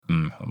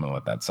I'm gonna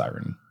let that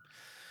siren.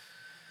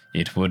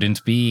 It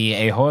wouldn't be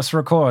a horse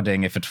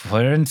recording if it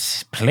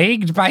weren't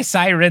plagued by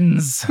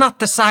sirens. Not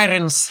the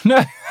sirens.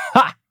 No,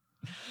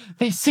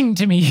 they sing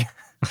to me.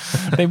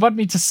 They want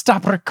me to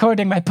stop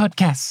recording my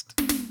podcast.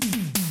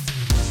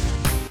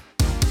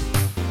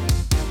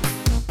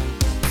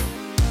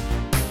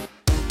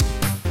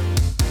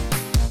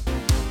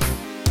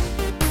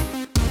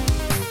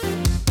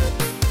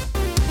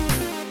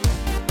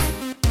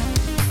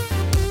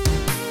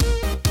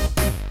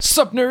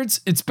 Sup,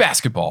 nerds? It's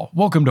basketball.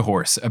 Welcome to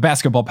Horse, a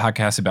basketball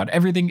podcast about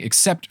everything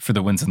except for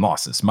the wins and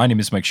losses. My name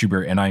is Mike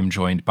Schubert, and I am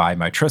joined by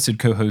my trusted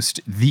co-host,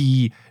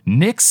 the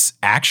Knicks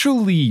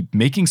actually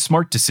making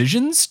smart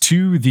decisions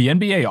to the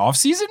NBA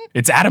offseason?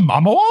 It's Adam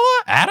Mamawala?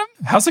 Adam,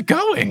 how's it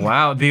going?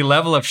 Wow, the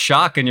level of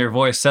shock in your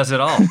voice says it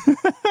all.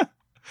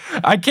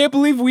 I can't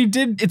believe we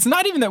did. It's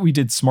not even that we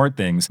did smart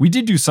things. We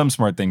did do some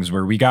smart things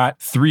where we got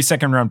 3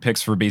 second-round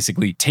picks for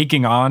basically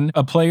taking on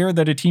a player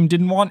that a team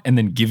didn't want and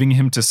then giving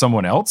him to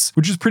someone else,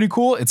 which is pretty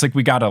cool. It's like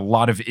we got a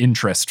lot of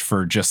interest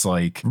for just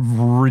like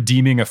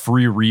redeeming a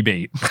free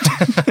rebate.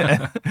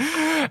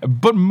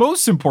 But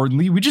most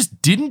importantly, we just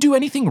didn't do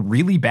anything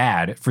really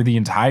bad for the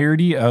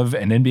entirety of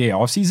an NBA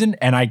offseason,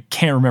 and I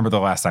can't remember the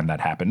last time that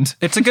happened.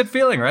 It's a good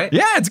feeling, right?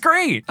 Yeah, it's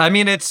great. I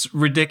mean, it's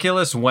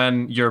ridiculous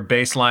when your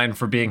baseline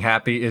for being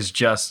happy is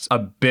just a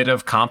bit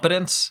of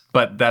competence,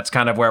 but that's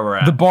kind of where we're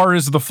at. The bar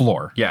is the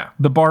floor. Yeah.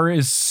 The bar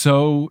is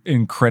so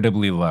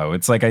incredibly low.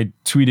 It's like I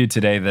tweeted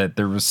today that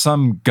there was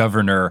some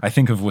governor, I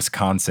think of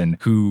Wisconsin,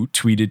 who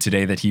tweeted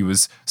today that he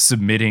was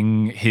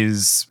submitting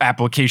his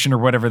application or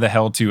whatever the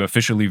hell to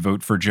officially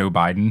vote for Joe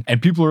Biden.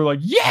 And people are like,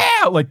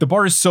 yeah, like the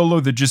bar is so low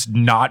that just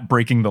not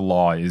breaking the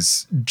law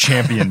is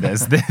championed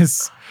as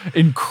this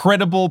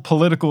incredible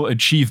political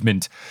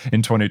achievement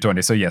in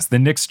 2020. So yes, the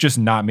Knicks just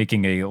not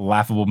making a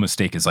laughable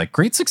mistake is like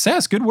great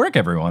success. Good work,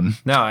 everyone.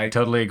 No, I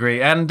totally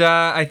agree. And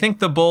I think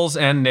the Bulls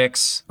and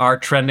Knicks are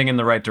trending in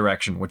the right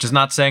direction, which is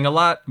not saying a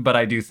lot, but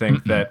I do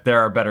think that there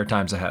are better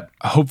times ahead.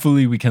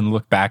 Hopefully we can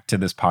look back to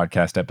this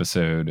podcast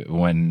episode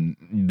when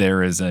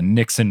there is a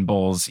Knicks and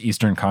Bulls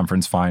Eastern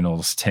Conference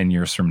Finals 10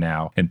 years from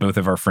now, and both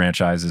of our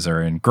franchises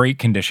are in great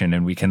condition,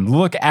 and we can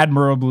look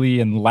admirably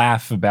and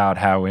laugh about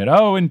how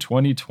in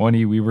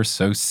 2020 we were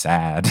so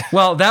sad.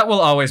 Well, that will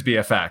always be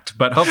a fact,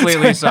 but hopefully at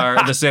least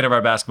the state of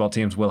our basketball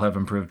teams will have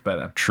improved by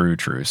then. True.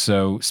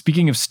 So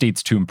speaking of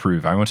states to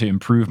improve, I want to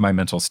improve my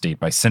mental state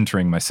by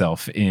centering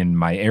myself in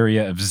my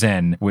area of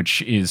Zen,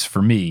 which is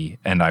for me,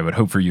 and I would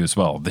hope for you as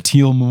well, the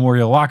Teal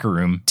Memorial Locker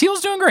Room.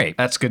 Teal's doing great.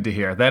 That's good to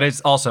hear. That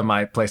is also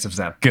my place of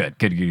Zen. Good.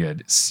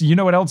 You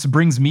know what else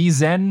brings me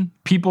Zen?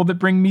 People that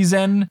bring me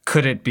Zen?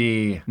 Could it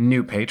be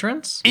new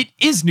patrons? It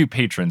is new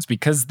patrons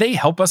because they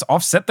help us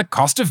offset the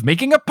cost of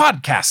making a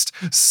podcast.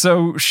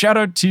 So shout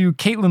out to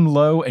Caitlin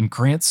Lowe and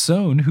Grant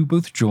Sohn, who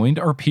both joined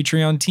our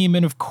Patreon team.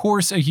 And of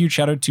course, a huge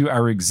shout out to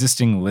our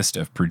existing list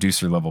of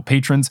producer level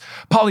patrons: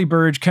 Polly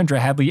Burge, Kendra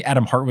Hadley,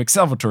 Adam Hartwick,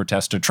 Salvatore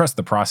Testa, Trust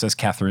the Process,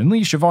 Catherine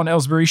Lee, Siobhan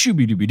Ellsbury,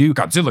 Shooby Dooby Doo,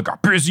 Godzilla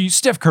Got Busy,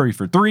 Steph Curry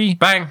for 3,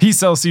 Bang, He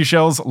Sells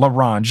Seashells,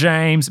 LaRon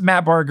James,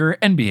 Matt Barger,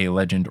 NBA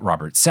legend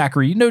Robert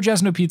Sackery, No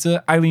Jazz No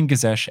Pizza, Eileen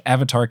Gazesh,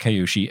 Avatar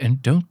Kayoshi,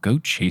 and Don't Go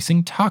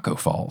Chasing Taco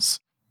Falls.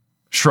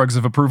 Shrugs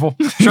of approval.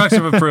 Shrugs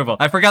of approval.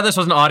 I forgot this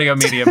was an audio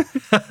medium.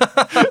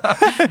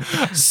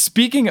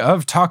 Speaking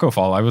of Taco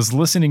Fall, I was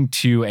listening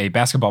to a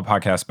basketball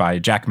podcast by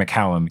Jack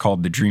McCallum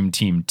called The Dream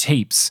Team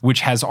Tapes,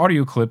 which has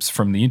audio clips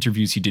from the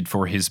interviews he did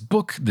for his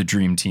book, The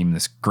Dream Team,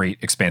 this great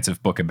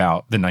expansive book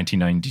about the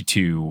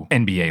 1992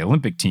 NBA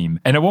Olympic team.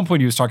 And at one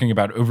point he was talking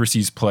about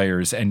overseas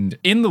players, and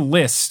in the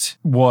list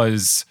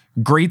was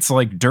greats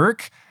like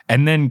Dirk,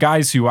 and then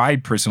guys who I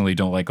personally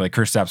don't like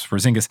Kristaps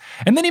Porzingis.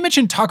 And then he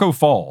mentioned Taco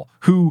Fall,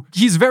 who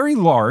he's very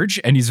large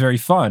and he's very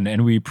fun,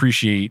 and we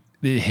appreciate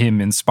him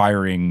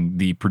inspiring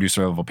the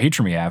producer level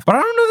patron we have. But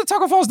I don't know that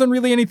Taco Fall's done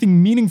really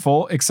anything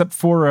meaningful except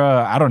for,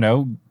 I don't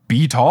know,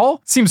 be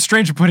tall? Seems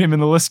strange to put him in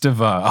the list of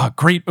a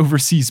great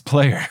overseas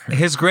player.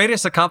 His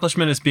greatest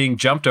accomplishment is being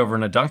jumped over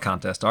in a dunk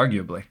contest,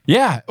 arguably.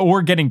 Yeah,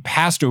 or getting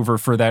passed over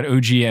for that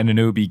OG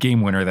Anunoby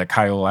game winner that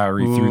Kyle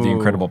Lowry threw the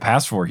incredible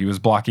pass for. He was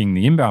blocking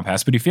the inbound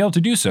pass, but he failed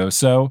to do so.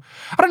 So,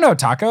 I don't know,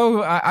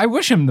 Taco. I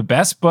wish him the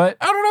best, but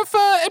I don't know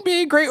if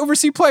NBA great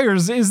overseas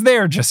players is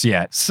there just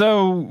yet.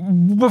 So,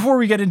 before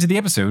we get into the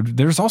episode,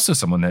 there's also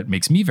someone that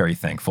makes me very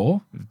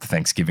thankful.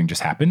 Thanksgiving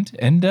just happened,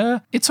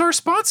 and it's our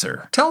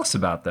sponsor. Tell us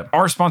about them.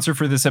 Our sponsor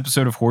for this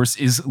episode of Horse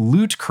is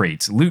Loot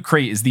Crate. Loot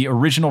Crate is the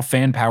original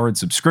fan-powered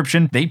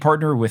subscription. They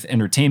partner with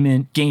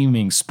entertainment,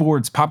 gaming,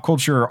 sports, pop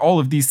culture, all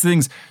of these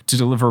things to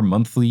deliver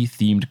monthly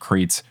themed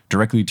crates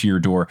directly to your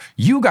door.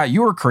 You got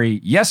your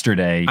crate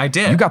yesterday. I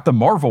did. You got the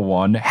Marvel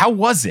one. How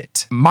was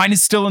it? Mine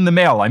is still in the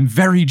mail. I'm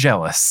very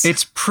jealous.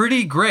 It's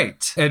pretty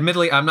great.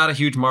 Admittedly, I'm not a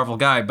huge Marvel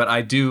guy, but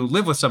I do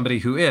live with somebody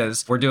who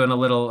is. We're doing a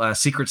little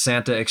Secret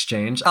Santa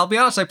exchange. I'll be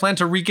honest, I plan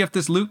to re-gift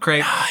this Loot Crate,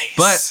 Nice.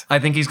 but I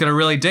think he's going to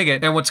really dig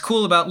it. And what's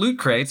cool about Loot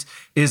Crates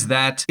is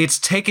that it's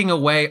taking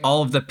away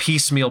all of the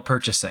piecemeal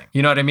purchasing.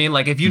 You know what I mean?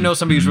 Like if you know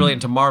somebody who's really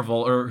into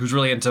Marvel or who's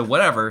really into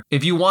whatever,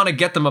 if you want to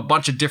get them a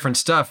bunch of different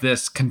stuff,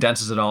 this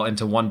condenses it all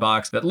into one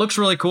box that looks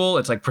really cool.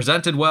 It's like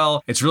presented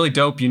well. It's really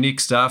dope, unique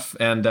stuff.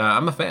 And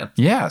I'm a fan.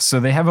 Yeah, so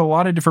they have a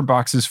lot of different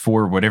boxes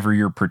for whatever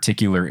your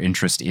particular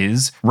interest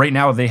is. Right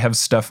now, they have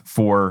stuff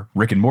for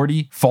Rick and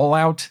Morty,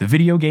 Fallout, the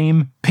video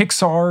game,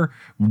 Pixar,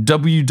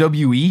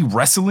 WWE,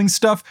 wrestling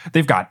stuff.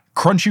 They've got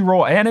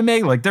Crunchyroll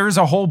anime. Like there's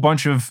a whole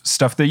bunch of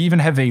stuff. They even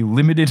have a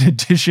limited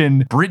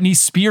edition Britney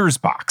Spears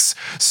box.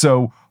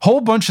 So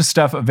whole bunch of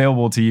stuff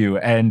available to you.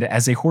 And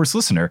as a Horse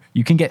listener,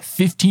 you can get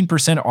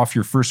 15% off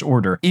your first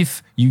order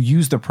if you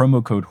use the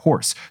promo code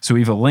HORSE. So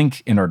we have a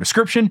link in our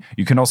description.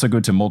 You can also go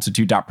to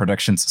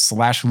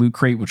multitude.productions/Loot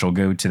Crate, which will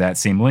go to that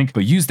same link.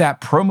 But use that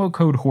promo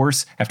code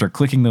HORSE after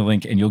clicking the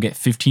link and you'll get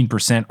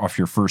 15% off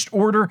your first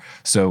order.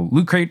 So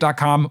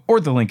lootcrate.com or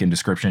the link in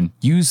description.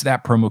 Use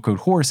that promo code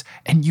HORSE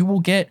and you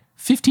will get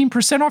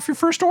 15% off your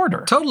first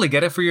order. Totally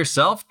get it for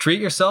yourself. Treat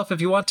yourself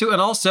if you want to.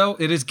 And also,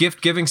 it is gift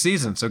giving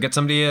season. So get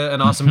somebody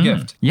an awesome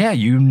gift. Yeah,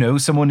 you know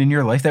someone in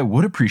your life that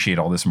would appreciate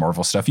all this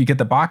Marvel stuff. You get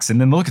the box and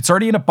then look, it's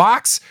already in a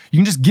box. You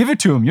can just give it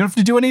to them. You don't have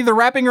to do any of the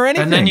wrapping or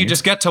anything. And then you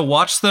just get to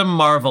watch them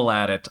marvel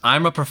at it.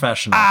 I'm a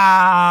professional.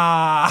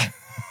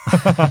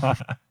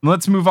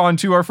 Let's move on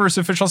to our first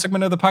official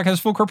segment of the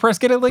podcast, Full Court Press.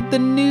 Get it like the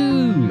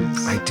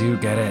news. I do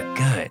get it.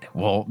 Good.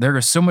 Well, there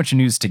is so much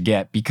news to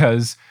get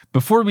because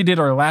before we did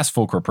our last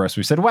Full Court Press,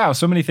 we said, wow,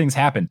 so many things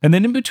happened. And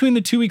then in between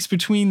the 2 weeks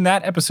between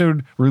that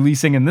episode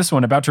releasing and this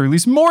one about to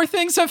release, more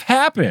things have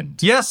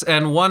happened. Yes,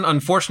 and one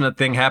unfortunate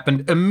thing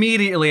happened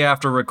immediately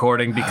after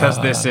recording because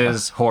this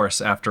is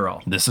Horse after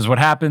all. This is what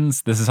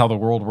happens. This is how the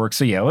world works.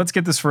 So yeah, let's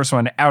get this first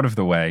one out of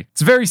the way.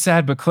 It's very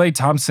sad, but Klay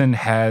Thompson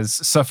has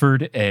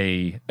suffered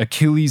a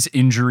Achilles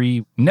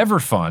injury. Never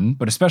fun,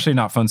 but especially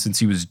not fun since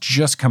he was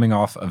just coming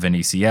off of an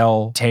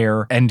ACL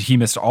tear and he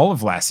missed all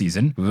of last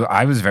season.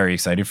 I was very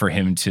excited for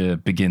him to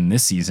begin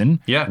this season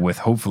with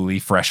hopefully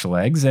fresh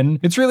legs, and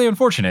it's really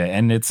unfortunate.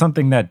 And it's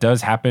something that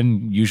does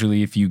happen.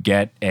 Usually if you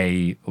get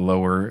a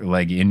lower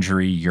leg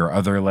injury, your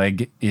other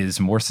leg is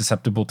more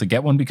susceptible to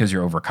get one because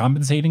you're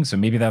overcompensating. So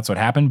maybe that's what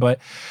happened, but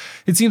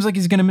it seems like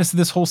he's going to miss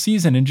this whole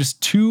season, and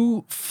just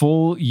 2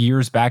 full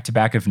years back to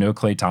back of no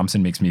Klay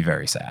Thompson makes me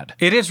very sad.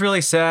 It is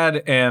really sad.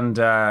 And,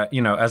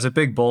 as a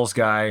big Bulls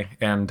guy,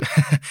 and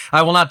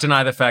I will not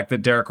deny the fact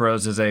that Derrick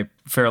Rose is a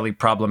fairly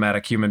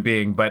problematic human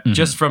being, but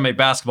just from a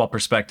basketball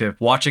perspective,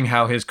 watching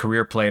how his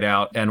career played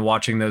out and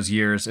watching those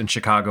years in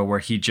Chicago where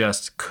he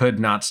just could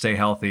not stay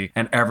healthy,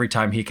 and every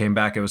time he came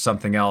back, it was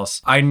something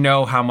else. I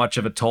know how much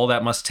of a toll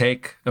that must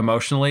take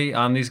emotionally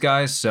on these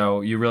guys,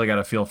 so you really got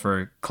to feel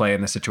for Klay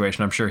in this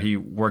situation. I'm sure he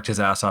worked his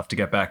ass off to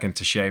get back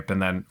into shape,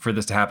 and then for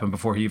this to happen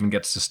before he even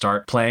gets to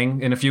start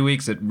playing in a few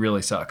weeks, it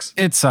really sucks.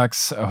 It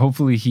sucks.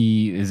 Hopefully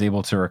he is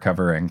able to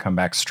recover and come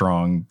back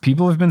strong.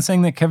 People have been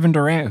saying that Kevin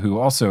Durant, who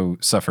also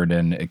suffered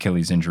an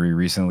Achilles injury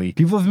recently,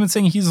 people have been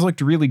saying he's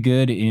looked really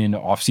good in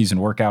off-season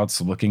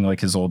workouts, looking like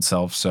his old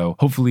self. So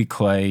hopefully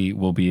Klay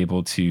will be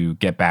able to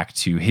get back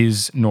to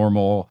his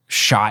normal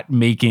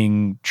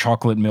shot-making,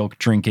 chocolate milk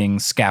drinking,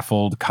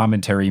 scaffold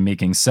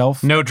commentary-making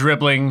self. No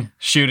dribbling,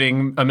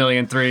 shooting a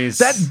million threes.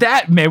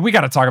 That man, we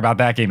got to talk about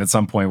that game at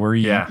some point where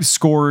he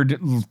scored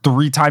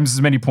 3 times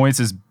as many points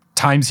as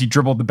times he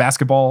dribbled the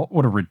basketball.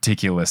 What a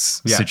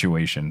ridiculous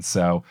situation.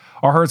 So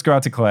our hearts go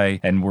out to Klay,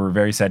 and we're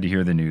very sad to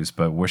hear the news,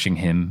 but wishing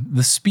him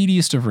the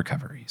speediest of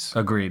recoveries.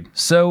 Agreed.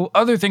 So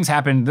other things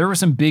happened. There were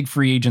some big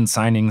free agent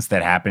signings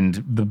that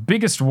happened. The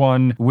biggest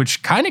one,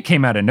 which kind of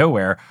came out of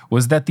nowhere,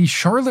 was that the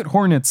Charlotte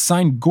Hornets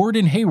signed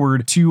Gordon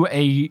Hayward to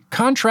a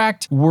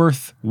contract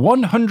worth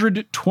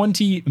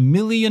 $120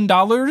 million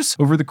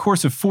over the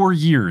course of 4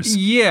 years.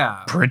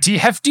 Yeah. Pretty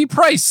hefty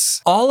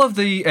price. All of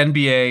the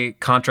NBA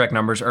contract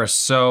numbers are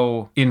so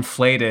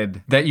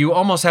inflated that you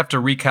almost have to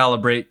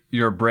recalibrate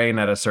your brain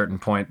at a certain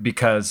point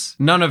because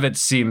none of it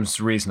seems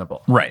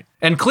reasonable. Right.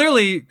 And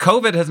clearly,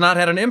 COVID has not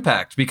had an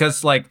impact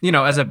because,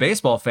 as a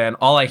baseball fan,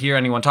 all I hear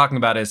anyone talking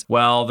about is,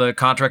 well, the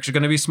contracts are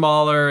going to be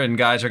smaller and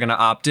guys are going to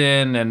opt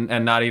in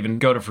and not even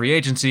go to free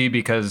agency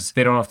because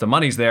they don't know if the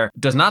money's there.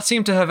 Does not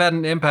seem to have had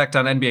an impact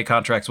on NBA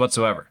contracts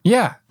whatsoever.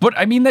 Yeah, but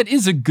I mean, that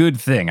is a good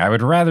thing. I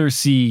would rather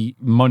see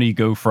money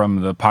go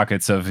from the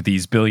pockets of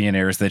these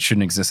billionaires that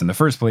shouldn't exist in the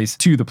first place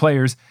to the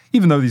players,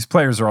 even though these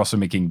players are also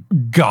making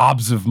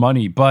gobs of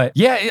money. But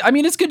yeah, I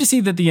mean, it's good to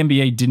see that the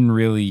NBA didn't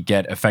really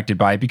get affected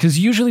by it because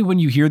usually when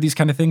you hear these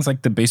kind of things,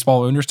 like the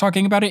baseball owners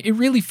talking about it, it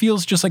really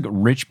feels just like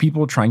rich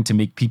people trying to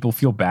make people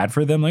feel bad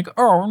for them. Like,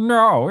 oh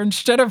no,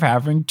 instead of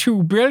having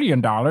 $2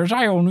 billion,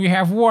 I only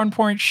have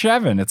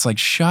 1.7. It's like,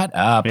 shut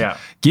up. Yeah.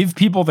 Give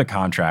people the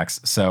contracts.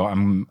 So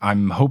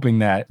I'm hoping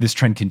that this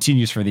trend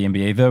continues for the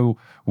NBA, though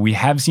we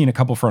have seen a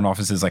couple front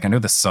offices, like I know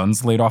the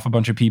Suns laid off a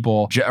bunch of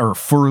people or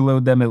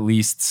furloughed them at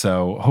least.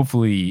 So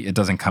hopefully it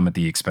doesn't come at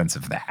the expense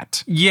of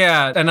that.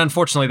 Yeah. And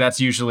unfortunately, that's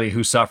usually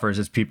who suffers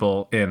is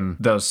people in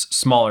those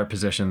smaller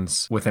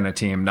positions within a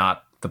team,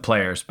 not the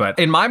players. But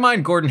in my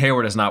mind, Gordon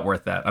Hayward is not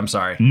worth that. I'm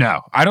sorry.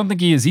 No, I don't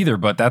think he is either,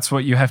 but that's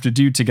what you have to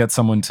do to get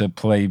someone to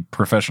play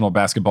professional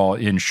basketball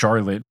in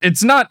Charlotte.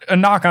 It's not a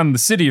knock on the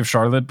city of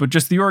Charlotte, but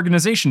just the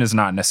organization is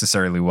not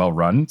necessarily well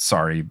run.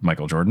 Sorry,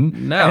 Michael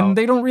Jordan. No. And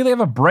they don't really have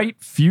a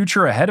bright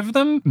future ahead of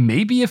them.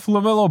 Maybe if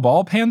LaMelo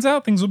Ball pans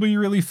out, things will be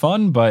really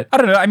fun, but I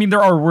don't know. I mean,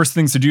 there are worse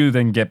things to do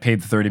than get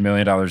paid $30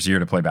 million a year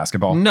to play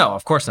basketball. No,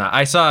 of course not.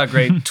 I saw a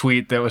great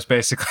tweet that was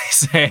basically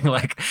saying,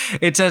 like,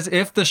 it's as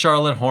if the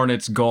Charlotte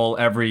Hornets' goal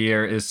every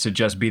year is to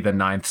just be the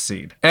 9th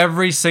seed.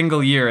 Every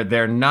single year,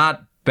 they're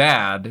not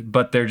bad,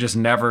 but they're just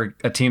never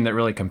a team that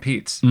really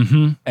competes.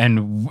 Mm-hmm.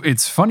 And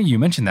it's funny you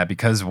mentioned that,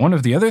 because one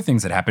of the other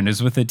things that happened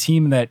is with a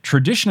team that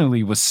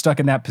traditionally was stuck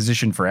in that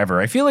position forever.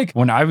 I feel like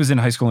when I was in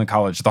high school and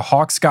college, the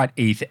Hawks got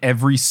 8th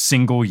every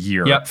single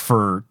year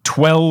for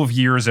 12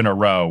 years in a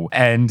row.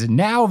 And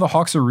now the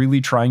Hawks are really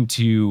trying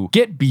to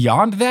get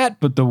beyond that.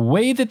 But the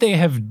way that they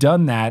have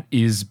done that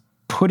is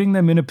putting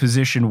them in a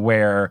position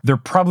where they're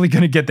probably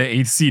going to get the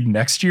 8th seed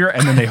next year,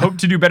 and then they hope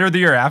to do better the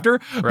year after.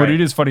 Right. But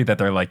it is funny that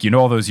they're like,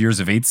 all those years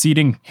of 8th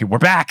seeding, hey, we're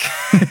back.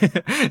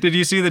 Did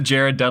you see the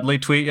Jared Dudley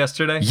tweet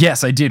yesterday?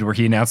 Yes, I did, where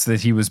he announced that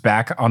he was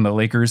back on the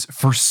Lakers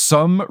for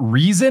some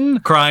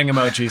reason. Crying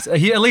emojis.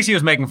 At least he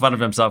was making fun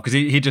of himself, because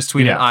he just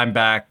tweeted, I'm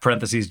back,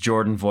 parentheses,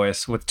 Jordan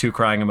voice, with 2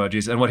 crying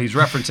emojis. And what he's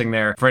referencing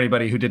there, for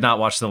anybody who did not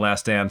watch The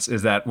Last Dance,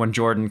 is that when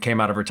Jordan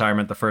came out of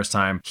retirement the first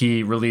time,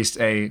 he released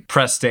a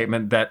press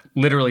statement that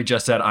literally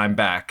just said, I'm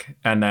back,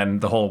 and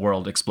then the whole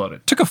world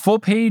exploded. Took a full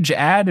page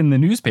ad in the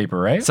newspaper,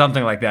 right?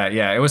 Something like that,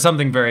 yeah. It was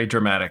something very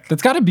dramatic.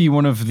 That's got to be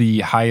one of the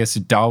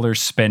highest dollars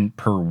spent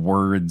per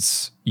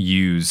words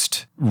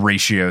used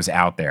ratios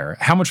out there.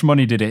 How much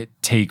money did it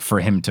take for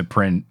him to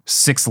print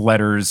 6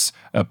 letters,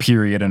 a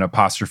period, an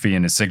apostrophe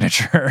in his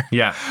signature?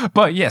 Yeah.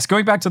 But yes,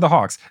 going back to the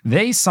Hawks,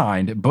 they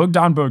signed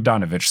Bogdan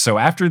Bogdanovic. So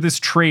after this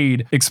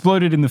trade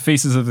exploded in the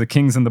faces of the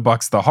Kings and the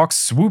Bucks, the Hawks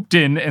swooped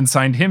in and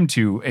signed him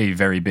to a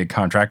very big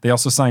contract. They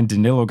also signed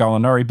Danilo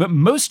Gallinari. But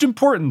most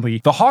importantly,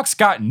 the Hawks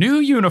got new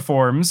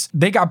uniforms.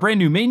 They got brand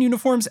new main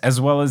uniforms,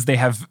 as well as they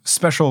have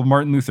special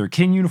Martin Luther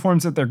King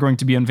uniforms that they're going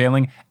to be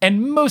unveiling.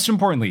 And most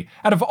importantly,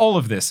 out of all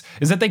of this,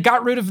 is that they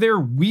got rid of their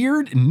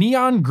weird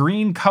neon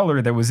green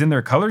color that was in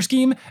their color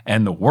scheme,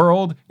 and the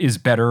world is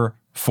better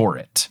for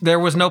it. There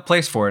was no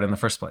place for it in the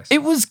first place.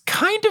 It was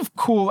kind of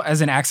cool as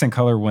an accent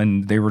color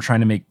when they were trying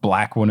to make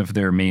black one of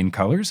their main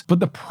colors, but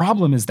the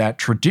problem is that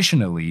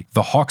traditionally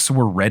the Hawks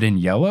were red and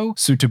yellow,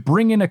 so to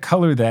bring in a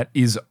color that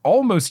is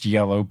almost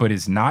yellow but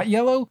is not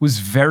yellow was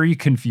very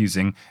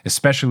confusing,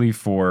 especially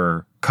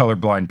for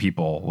colorblind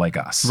people like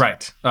us.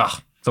 Right.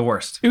 Ugh. The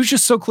worst. It was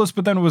just so close,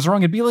 but then it was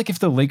wrong. It'd be like if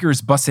the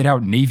Lakers busted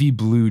out navy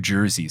blue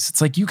jerseys.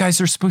 It's like, you guys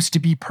are supposed to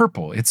be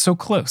purple. It's so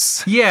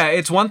close. Yeah,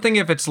 it's one thing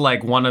if it's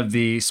like one of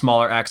the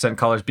smaller accent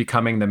colors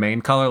becoming the main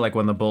color, like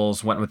when the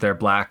Bulls went with their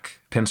black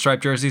pinstripe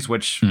jerseys,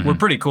 which were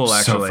pretty cool,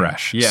 actually. So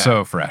fresh. Yeah.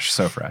 So fresh.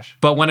 So fresh.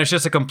 But when it's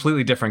just a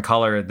completely different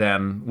color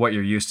than what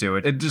you're used to,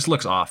 it just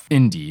looks off.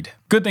 Indeed.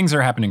 Good things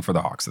are happening for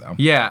the Hawks, though.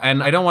 Yeah,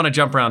 and I don't want to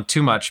jump around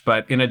too much,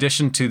 but in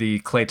addition to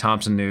the Klay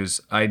Thompson news,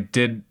 I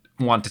did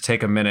want to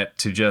take a minute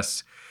to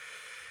just...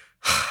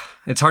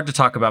 It's hard to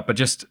talk about, but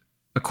just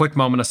a quick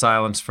moment of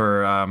silence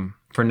for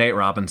Nate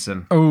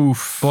Robinson.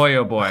 Oof. Boy,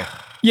 oh boy.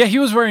 Yeah, he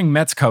was wearing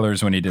Mets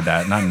colors when he did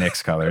that, not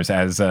Knicks colors,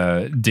 as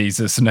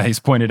Desus Nice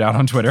pointed out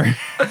on Twitter.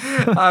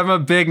 I'm a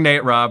big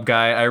Nate Robb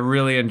guy. I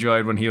really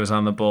enjoyed when he was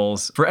on the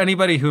Bulls. For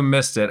anybody who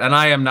missed it, and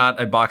I am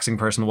not a boxing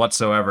person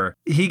whatsoever,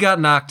 he got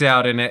knocked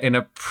out in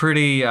a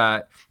pretty...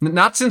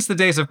 not since the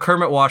days of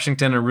Kermit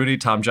Washington and Rudy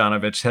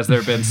Tomjanovich has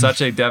there been such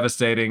a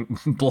devastating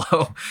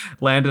blow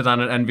landed on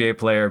an NBA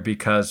player,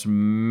 because,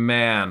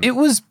 man... It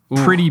was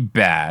pretty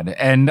bad,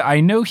 and I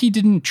know he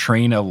didn't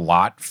train a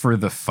lot for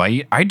the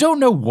fight. I don't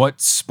know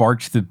what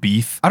sparked the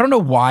beef. I don't know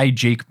why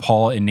Jake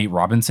Paul and Nate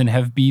Robinson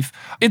have beef.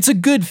 It's a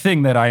good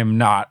thing that I am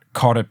not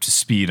caught up to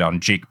speed on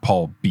Jake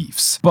Paul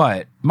beefs,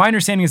 but my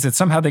understanding is that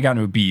somehow they got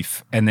into a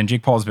beef, and then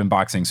Jake Paul's been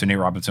boxing, so Nate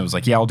Robinson was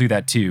like, yeah, I'll do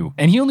that too.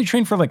 And he only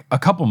trained for like a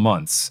couple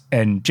months,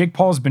 and Jake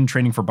Paul's been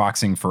training for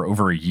boxing for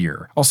over a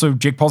year. Also,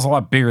 Jake Paul's a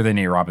lot bigger than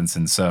Nate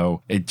Robinson,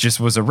 so it just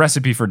was a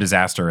recipe for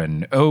disaster,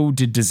 and oh,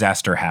 did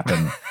disaster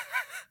happen.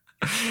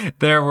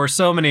 There were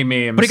so many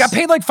memes. But he got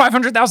paid like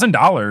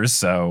 $500,000,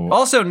 so...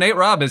 Also, Nate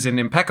Robb is in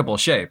impeccable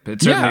shape.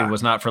 It certainly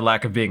was not for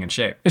lack of being in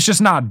shape. It's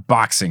just not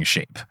boxing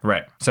shape.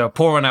 Right. So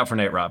pour one out for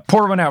Nate Robb.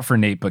 Pour one out for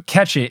Nate, but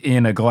catch it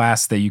in a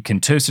glass that you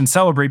can toast and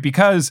celebrate,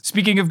 because,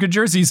 speaking of good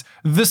jerseys,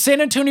 the San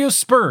Antonio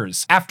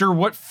Spurs, after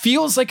what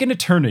feels like an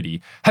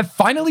eternity, have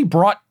finally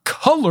brought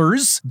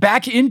colors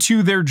back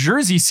into their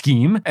jersey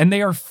scheme, and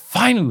they are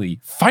finally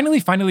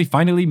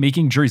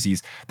making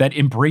jerseys that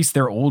embrace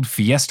their old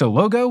Fiesta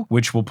logo,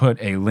 which we'll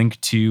put a link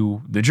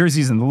to the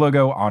jerseys and the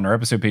logo on our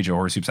episode page at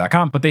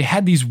horsehoops.com. But they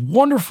had these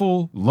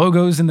wonderful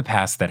logos in the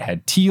past that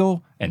had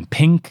teal and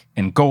pink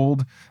and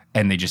gold,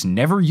 and they just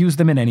never used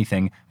them in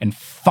anything. And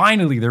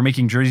finally, they're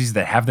making jerseys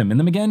that have them in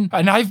them again.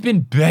 And I've been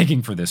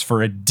begging for this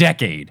for a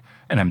decade,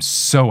 and I'm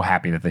so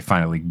happy that they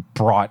finally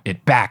brought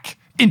it back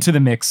into the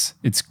mix.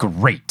 It's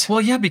great.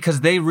 Well, yeah,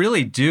 because they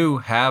really do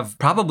have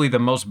probably the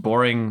most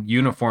boring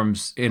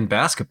uniforms in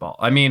basketball.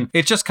 I mean,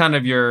 it's just kind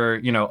of your,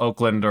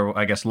 Oakland or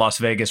I guess Las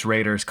Vegas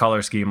Raiders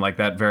color scheme, like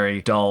that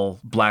very dull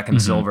black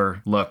and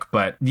silver look.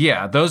 But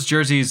yeah, those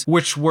jerseys,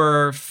 which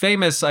were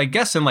famous, I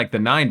guess, in like the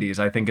 90s,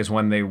 I think is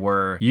when they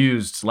were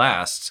used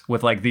last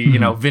with like the,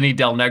 Vinny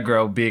Del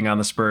Negro being on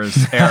the Spurs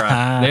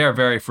era. They are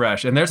very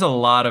fresh. And there's a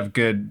lot of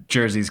good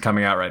jerseys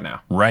coming out right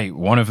now. Right.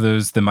 One of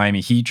those, the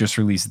Miami Heat just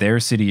released their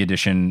City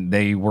Edition.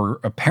 They were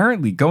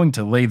apparently going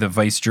to lay the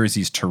Vice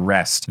jerseys to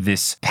rest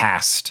this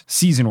past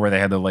season where they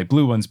had the light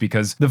blue ones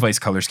because the Vice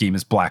color scheme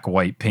is black,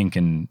 white, pink,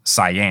 and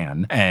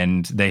cyan.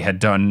 And they had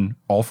done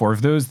all 4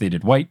 of those. They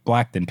did white,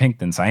 black, then pink,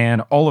 then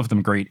cyan. All of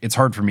them great. It's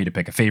hard for me to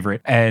pick a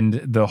favorite. And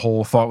the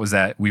whole thought was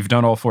that we've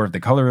done all 4 of the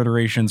color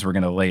iterations. We're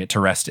going to lay it to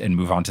rest and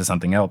move on to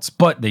something else.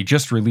 But they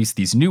just released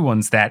these new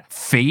ones that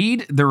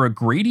fade. They're a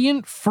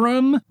gradient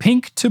from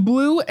pink to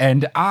blue.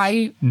 And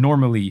I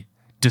normally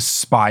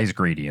despise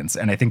gradients,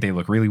 and I think they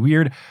look really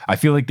weird. I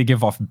feel like they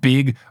give off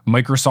big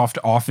Microsoft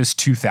Office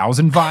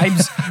 2000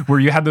 vibes where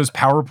you had those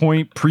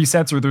PowerPoint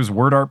presets or those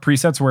word art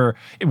presets where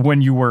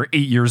when you were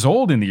 8 years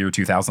old in the year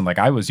 2000, like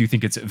I was, you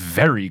think it's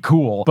very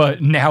cool.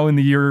 But now in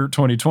the year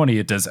 2020,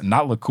 it does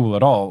not look cool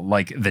at all.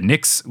 Like the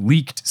Knicks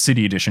leaked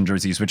City Edition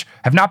jerseys, which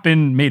have not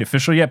been made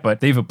official yet, but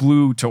they have a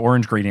blue to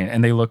orange gradient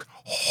and they look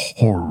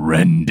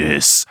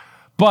horrendous.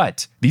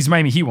 But these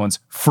Miami Heat ones,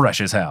 fresh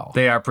as hell.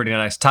 They are pretty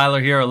nice. Tyler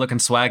Hero looking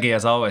swaggy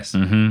as always.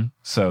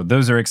 So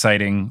those are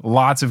exciting.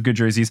 Lots of good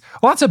jerseys,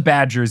 lots of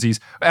bad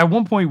jerseys. At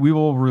one point, we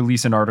will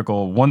release an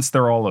article once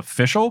they're all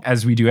official.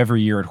 As we do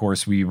every year at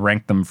Horse, we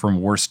rank them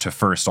from worst to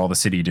first, all the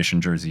City Edition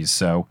jerseys.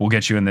 So we'll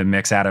get you in the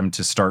mix, Adam,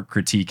 to start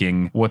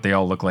critiquing what they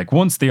all look like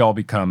once they all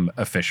become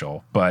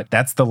official. But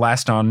that's the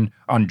last on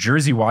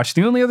Jersey Watch.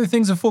 The only other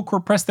things of full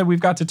court press that we've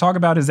got to talk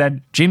about is that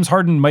James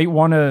Harden might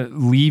want to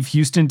leave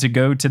Houston to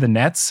go to the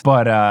Nets,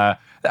 but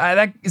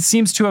that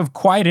seems to have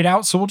quieted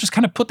out, so we'll just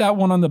kind of put that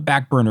one on the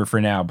back burner for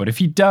now. But if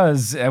he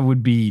does, it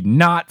would be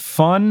not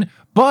fun,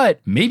 but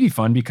maybe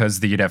fun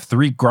because you'd have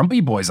 3 grumpy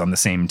boys on the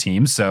same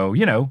team. So,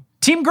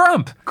 Team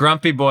Grump.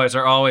 Grumpy boys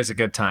are always a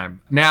good time.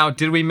 Now,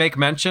 did we make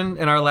mention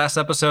in our last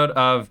episode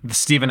of the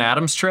Steven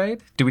Adams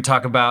trade? Did we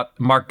talk about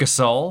Marc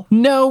Gasol?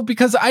 No,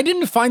 because I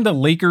didn't find the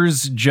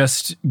Lakers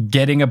just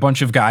getting a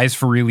bunch of guys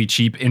for really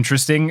cheap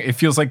interesting. It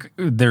feels like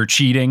they're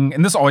cheating.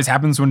 And this always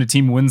happens when a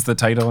team wins the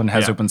title and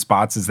has open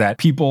spots, is that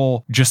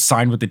people just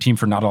sign with the team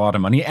for not a lot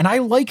of money. And I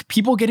like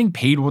people getting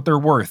paid what they're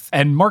worth.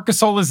 And Marc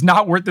Gasol is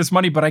not worth this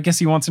money, but I guess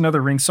he wants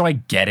another ring, so I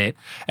get it.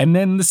 And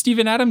then the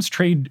Steven Adams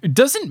trade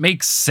doesn't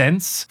make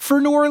sense for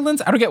New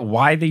Orleans. I don't get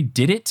why they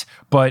did it,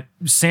 but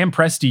Sam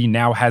Presti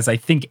now has, I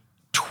think,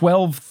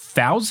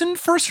 12,000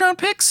 first-round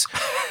picks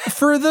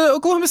for the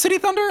Oklahoma City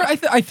Thunder.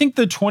 I think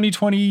the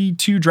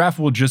 2022 draft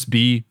will just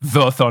be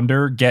the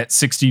Thunder get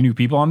 60 new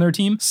people on their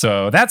team.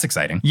 So that's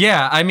exciting.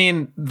 Yeah, I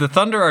mean, the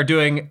Thunder are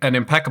doing an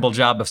impeccable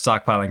job of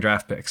stockpiling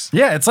draft picks.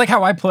 Yeah, it's like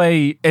how I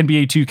play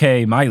NBA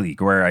 2K My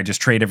League, where I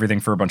just trade everything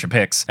for a bunch of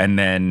picks and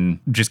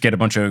then just get a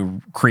bunch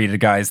of created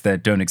guys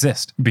that don't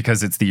exist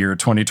because it's the year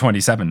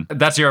 2027.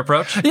 That's your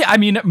approach? Yeah, I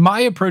mean,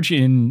 my approach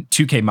in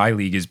 2K My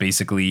League is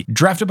basically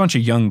draft a bunch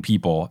of young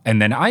people,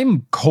 and then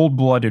I'm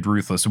cold-blooded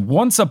ruthless.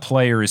 Once a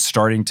player is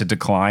starting to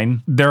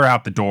decline, they're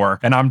out the door,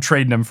 and I'm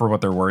trading them for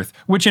what they're worth,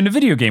 which in a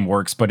video game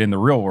works, but in the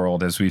real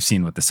world, as we've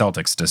seen with the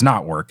Celtics, does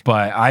not work.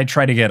 But I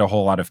try to get a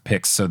whole lot of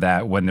picks so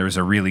that when there's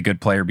a really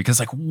good player, because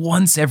like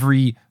once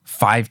every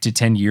 5 to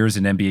 10 years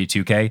in NBA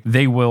 2K,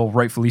 they will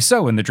rightfully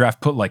so in the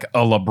draft put like a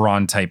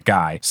LeBron type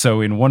guy.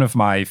 So in one of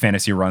my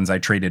fantasy runs, I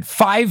traded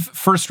 5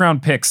 first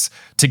round picks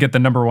to get the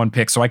number 1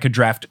 pick so I could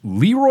draft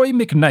Leroy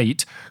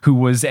McKnight, who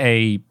was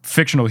a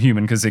fictional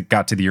human because it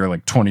got to the year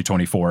like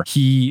 2024.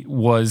 He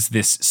was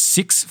this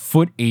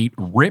 6'8"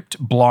 ripped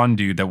blonde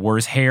dude that wore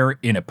his hair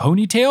in a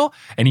ponytail,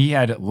 and he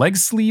had leg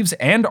sleeves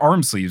and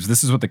arm sleeves.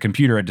 This is what the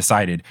computer had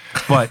decided.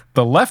 But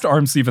the left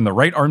arm sleeve and the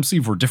right arm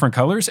sleeve were different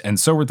colors, and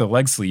so were the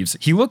leg sleeves.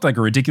 He looked like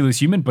a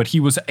ridiculous human, but he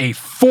was a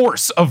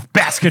force of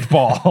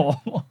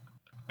basketball.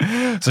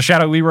 So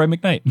shout out Leroy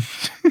McKnight.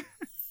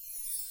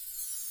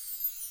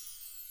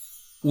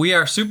 We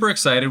are super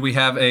excited. We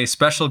have a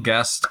special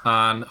guest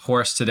on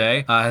Horse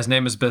today. His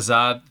name is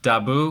Behzad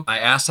Dabu. I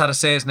asked how to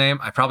say his name.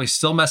 I probably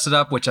still mess it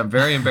up, which I'm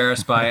very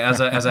embarrassed by as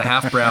a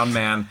half brown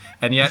man.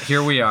 And yet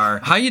here we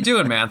are. How you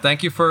doing, man?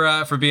 Thank you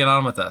for being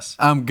on with us.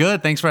 I'm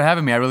good. Thanks for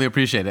having me. I really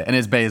appreciate it. And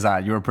it's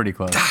Behzad. You were pretty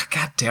close.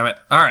 God damn it.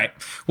 All right.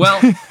 Well,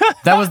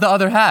 that was the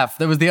other half.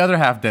 That was the other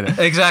half did it.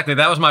 Exactly.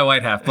 That was my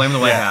white half. Blame the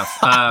white half.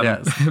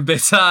 Yes.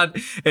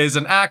 Behzad is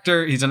an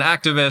actor. He's an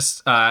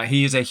activist.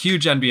 He's a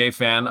huge NBA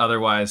fan.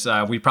 Otherwise,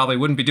 we probably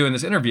wouldn't be doing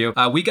this interview.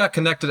 We got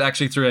connected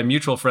actually through a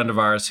mutual friend of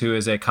ours who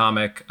is a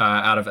comic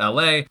out of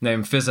LA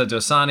named Fizza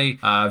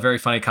Dosani. Very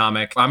funny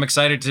comic. I'm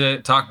excited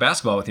to talk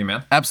basketball with you,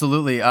 man.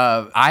 Absolutely.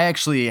 I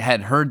actually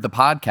had heard the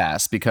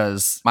podcast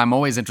because I'm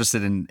always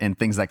interested in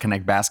things that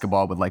connect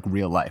basketball with like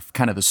real life,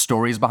 kind of the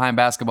stories behind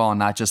basketball and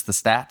not just the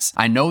stats.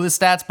 I know the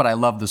stats, but I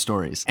love the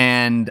stories.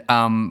 And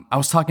I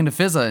was talking to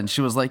Fizza and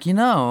she was like,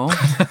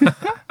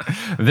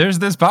 There's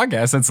this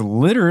podcast that's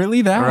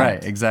literally that.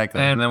 Right,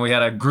 exactly. And then we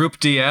had a group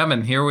DM,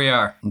 and here we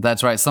are.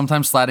 That's right.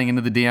 Sometimes sliding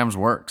into the DMs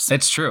works.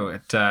 It's true.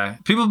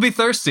 People be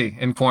thirsty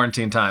in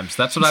quarantine times.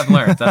 That's what I've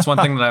learned. That's one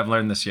thing that I've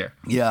learned this year.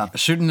 Yeah.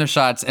 Shooting the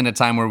shots in a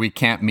time where we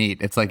can't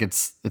meet. It's like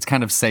it's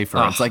kind of safer.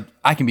 Oh. It's like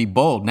I can be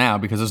bold now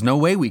because there's no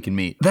way we can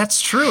meet.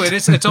 That's true. It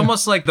is. It's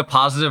almost like the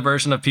positive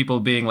version of people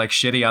being like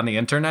shitty on the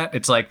internet.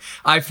 It's like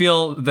I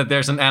feel that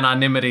there's an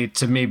anonymity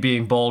to me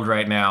being bold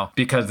right now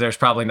because there's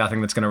probably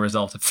nothing that's going to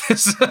result of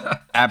this.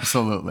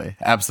 Absolutely.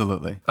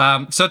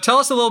 So tell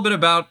us a little bit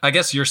about, I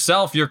guess,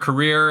 yourself, your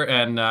career,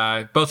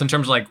 and both in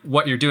terms of like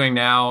what you're doing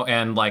now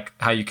and like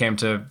how you came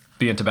to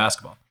be into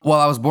basketball. Well,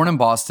 I was born in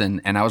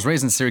Boston and I was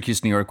raised in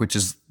Syracuse, New York, which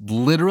is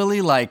literally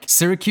like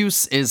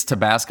Syracuse is to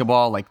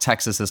basketball like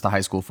Texas is to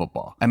high school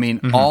football. I mean,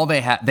 all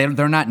they have,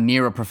 they're not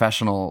near a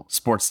professional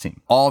sports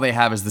team. All they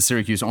have is the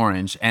Syracuse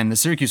Orange, and the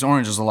Syracuse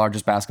Orange is the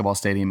largest basketball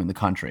stadium in the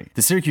country.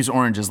 The Syracuse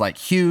Orange is like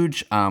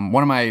huge. One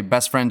of my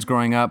best friends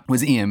growing up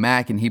was Ian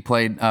Mack, and he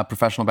played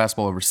professional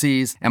basketball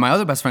overseas. And my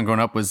other best friend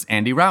growing up was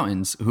Andy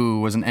Routins, who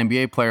was an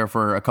NBA player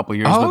for a couple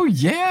years. With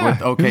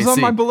OKC. He was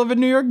on my beloved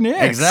New York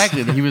Knicks.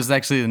 Exactly. He was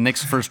actually the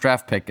Knicks' first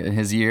draft pick in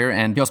his year,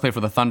 and he also played for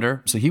the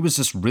Thunder. So he was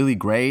just really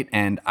great,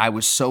 and I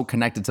was so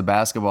connected to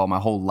basketball my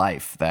whole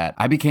life that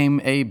I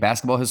became a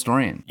basketball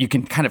historian. You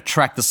can kind of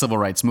track the civil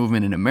rights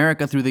movement in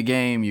America through the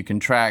game. You can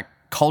track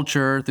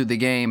culture through the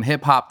game,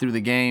 hip hop through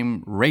the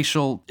game,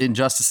 racial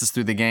injustices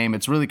through the game.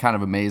 It's really kind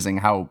of amazing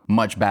how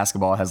much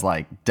basketball has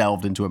like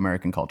delved into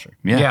American culture.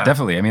 Yeah,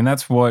 definitely. I mean,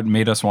 that's what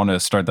made us want to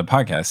start the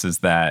podcast, is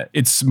that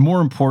it's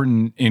more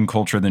important in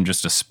culture than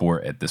just a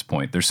sport at this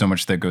point. There's so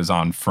much that goes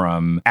on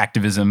from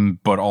activism,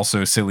 but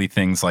also silly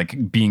things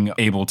like being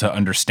able to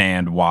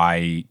understand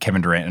why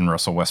Kevin Durant and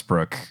Russell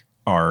Westbrook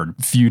are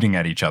feuding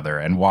at each other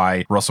and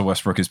why Russell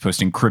Westbrook is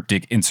posting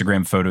cryptic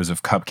Instagram photos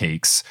of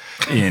cupcakes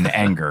in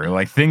anger.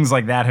 Like things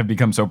like that have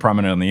become so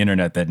prominent on the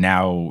internet that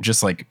now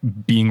just like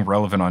being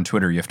relevant on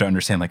Twitter, you have to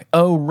understand like,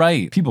 oh,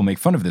 right, people make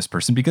fun of this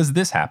person because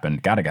this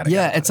happened. Gotta.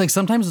 Yeah, it's like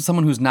sometimes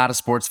someone who's not a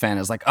sports fan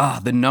is like, oh,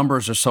 the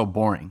numbers are so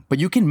boring. But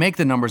you can make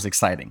the numbers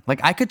exciting. Like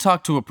I could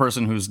talk to a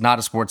person who's not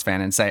a sports fan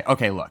and say,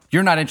 okay, look,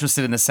 you're not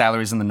interested in the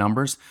salaries and the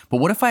numbers,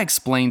 but what if I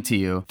explain to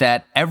you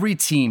that every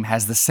team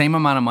has the same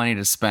amount of money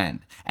to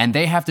spend, and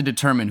they have to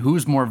determine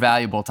who's more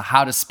valuable to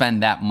how to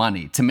spend that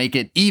money to make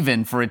it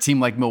even for a team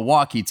like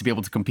Milwaukee to be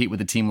able to compete with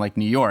a team like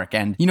New York.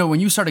 And, you know, when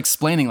you start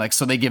explaining like,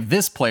 so they give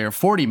this player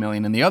 $40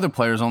 million and the other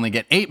players only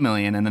get $8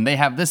 million, and then they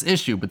have this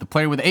issue, but the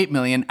player with $8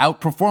 million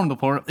outperformed the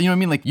player, you know what I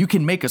mean? Like you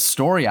can make a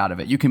story out of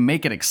it. You can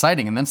make it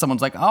exciting. And then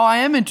someone's like, oh, I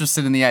am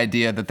interested in the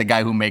idea that the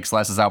guy who makes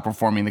less is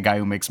outperforming the guy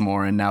who makes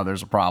more, and now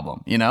there's a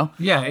problem, you know?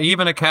 Yeah,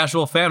 even a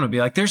casual fan would be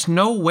like, there's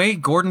no way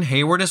Gordon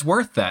Hayward is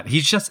worth that.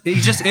 He just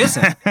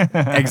isn't.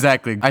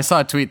 Exactly. I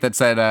saw a tweet that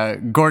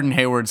said Gordon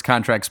Hayward's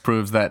contracts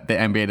proves that the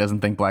NBA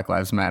doesn't think Black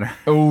Lives Matter.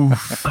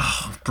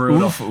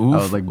 Brutal. I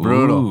was like,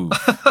 brutal.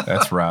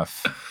 That's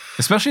rough.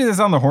 Especially this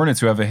on the Hornets,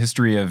 who have a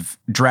history of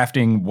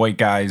drafting white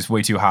guys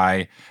way too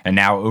high and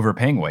now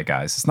overpaying white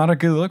guys. It's not a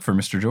good look for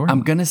Mr. Jordan.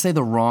 I'm going to say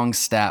the wrong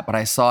stat, but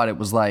I saw it. It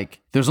was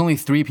like there's only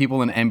 3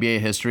 people in NBA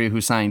history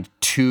who signed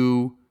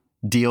 2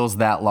 deals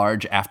that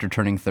large after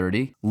turning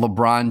 30.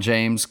 LeBron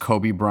James,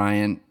 Kobe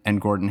Bryant, and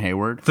Gordon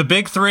Hayward. The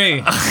big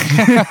 3.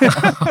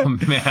 Oh,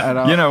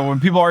 man. You know, when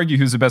people argue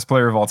who's the best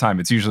player of all time,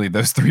 it's usually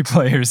those 3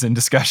 players in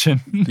discussion.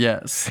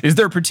 Yes. Is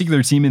there a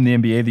particular team in the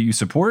NBA that you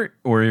support,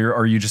 or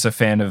are you just a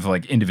fan of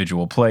like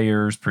individual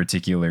players,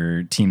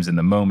 particular teams in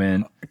the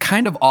moment?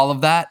 Kind of all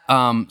of that.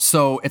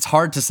 So it's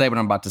hard to say what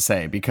I'm about to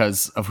say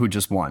because of who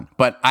just won.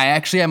 But I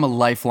actually am a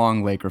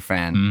lifelong Laker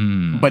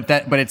fan. But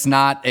it's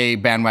not a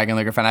bandwagon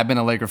Laker fan. I've been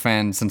a Laker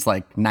fan since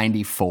like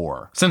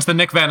 94. Since the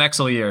Nick Van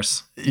Exel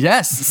years.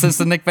 Yes, since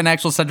the Nick Van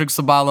Exel, Cedric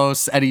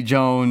Ceballos, Eddie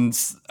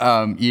Jones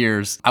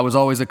years. I was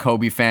always a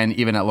Kobe fan,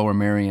 even at Lower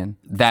Merion.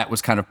 That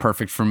was kind of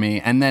perfect for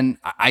me. And then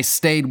I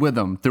stayed with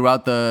him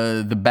throughout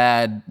the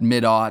bad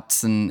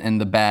mid-aughts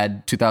and the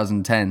bad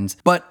 2010s.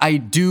 But I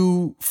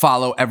do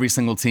follow every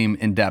single team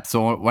in depth.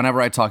 So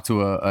whenever I talk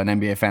to an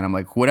NBA fan, I'm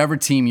like, whatever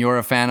team you're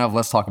a fan of,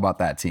 let's talk about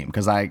that team.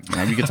 Because I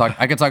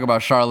could talk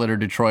about Charlotte or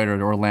Detroit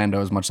or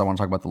Orlando as much as I want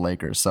to talk about the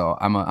Lakers. So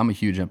I'm a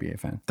huge NBA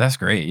fan. That's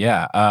great.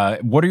 Yeah.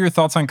 What are your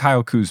thoughts on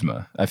Kyle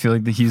Kuzma? I feel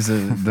like he's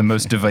the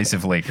most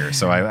divisive Laker.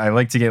 So I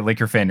like to get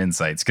Laker fan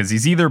insights because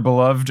he's either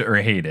beloved or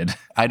hated.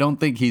 I don't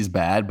think he's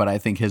bad, but I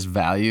think his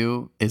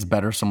value is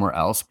better somewhere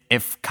else.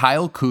 If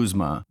Kyle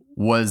Kuzma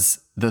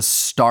was the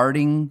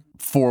starting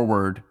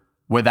forward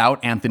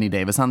without Anthony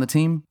Davis on the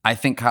team, I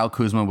think Kyle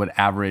Kuzma would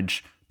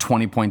average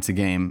 20 points a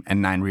game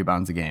and 9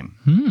 rebounds a game.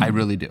 I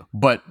really do.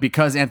 But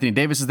because Anthony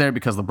Davis is there,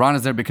 because LeBron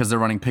is there, because they're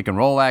running pick and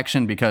roll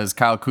action, because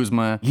Kyle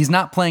Kuzma, he's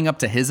not playing up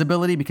to his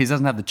ability because he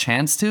doesn't have the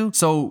chance to.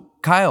 So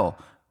Kyle,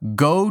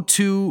 go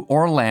to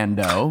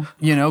Orlando,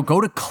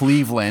 go to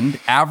Cleveland,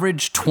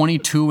 average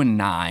 22 and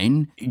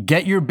 9,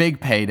 get your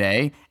big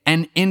payday,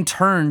 and in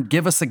turn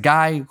give us a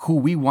guy who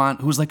we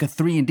want, who's like a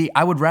 3-and-D.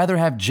 I would rather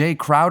have Jay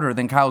Crowder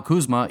than Kyle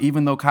Kuzma,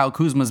 even though Kyle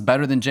Kuzma is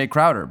better than Jay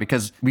Crowder,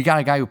 because we got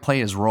a guy who play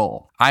his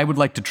role. I would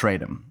like to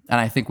trade him, and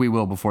I think we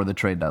will before the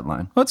trade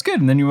deadline. Well, that's good.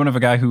 And then you have a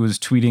guy who was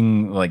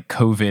tweeting like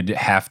COVID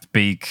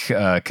half-bake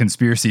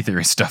conspiracy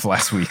theory stuff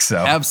last week. So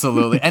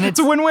absolutely. And it's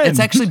a win-win. It's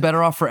actually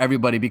better off for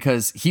everybody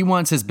because he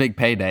wants his big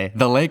payday.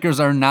 The Lakers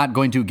are not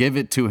going to give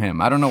it to him.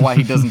 I don't know why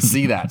he doesn't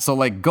see that. So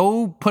like,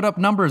 go put up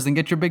numbers and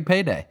get your big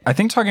payday. I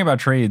think talking about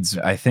trades,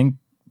 I think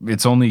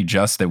it's only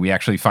just that we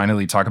actually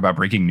finally talk about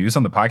breaking news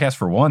on the podcast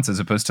for once, as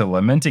opposed to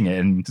lamenting it.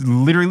 And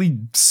literally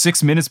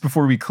 6 minutes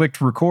before we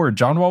clicked record,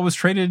 John Wall was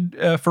traded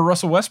for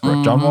Russell Westbrook.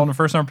 Mm-hmm. John Wall in a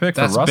first-round pick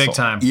for Russell. That's big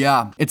time.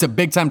 Yeah, it's a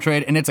big-time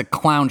trade, and it's a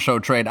clown show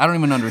trade. I don't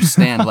even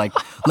understand. like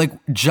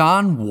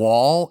John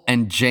Wall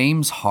and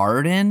James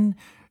Harden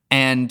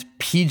and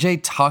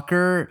PJ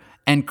Tucker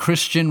and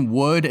Christian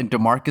Wood and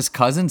DeMarcus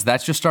Cousins,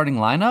 that's your starting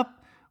lineup?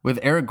 With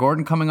Eric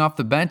Gordon coming off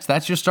the bench,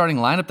 that's your starting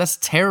lineup? That's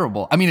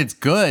terrible. I mean, it's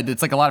good.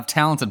 It's like a lot of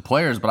talented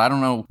players, but I don't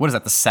know. What is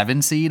that, the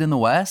 7 seed in the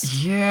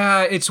West?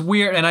 Yeah, it's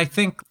weird. And I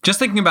think just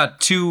thinking about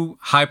 2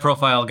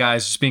 high-profile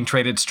guys just being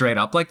traded straight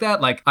up like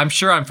that, like, I'm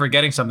sure I'm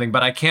forgetting something,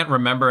 but I can't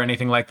remember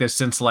anything like this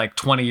since like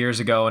 20 years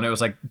ago, and it was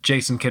like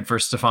Jason Kidd for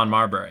Stephon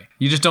Marbury.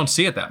 You just don't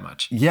see it that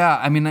much. Yeah,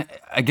 I mean,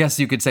 I guess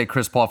you could say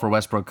Chris Paul for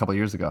Westbrook a couple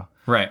years ago.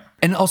 Right.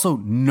 And also,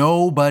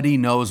 nobody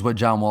knows what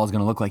John Wall is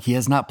going to look like. He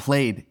has not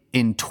played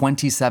in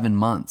 27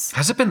 months.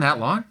 Has it been that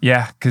long?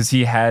 Yeah, because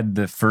he had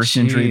the first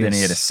injury, then he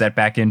had a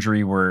setback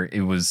injury where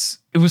it was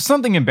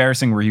something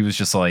embarrassing where he was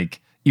just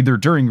like either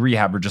during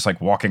rehab or just like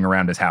walking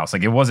around his house.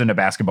 Like it wasn't a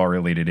basketball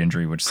related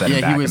injury, which set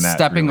him back. Yeah, he was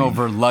stepping really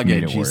over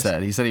luggage, he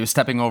said. He said he was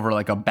stepping over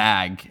like a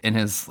bag in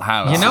his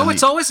house. You know,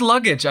 it's always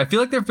luggage. I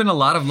feel like there have been a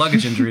lot of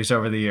luggage injuries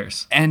over the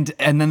years. And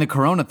then the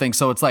corona thing.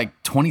 So it's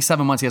like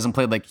 27 months he hasn't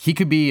played. Like he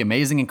could be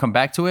amazing and come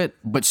back to it,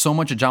 but so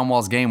much of John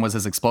Wall's game was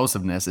his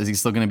explosiveness. Is he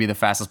still going to be the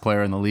fastest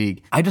player in the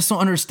league? I just don't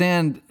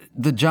understand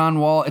the John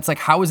Wall. It's like,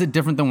 how is it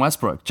different than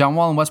Westbrook? John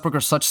Wall and Westbrook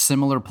are such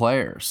similar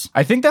players.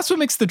 I think that's what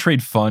makes the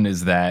trade fun,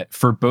 is that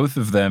for both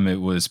of them,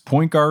 it was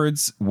point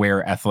guards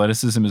where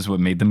athleticism is what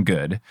made them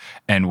good,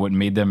 and what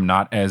made them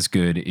not as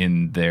good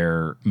in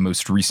their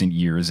most recent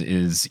years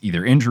is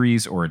either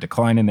injuries or a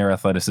decline in their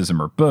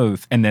athleticism or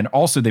both. And then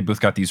also they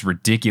both got these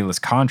ridiculous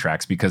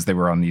contracts because they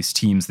were on these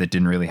teams that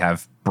didn't really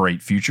have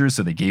bright futures,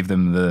 so they gave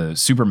them the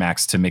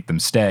supermax to make them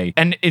stay.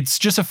 And it's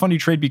just a funny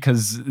trade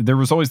because there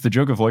was always the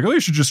joke of like, oh,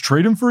 you should just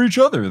trade them for each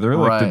other. They're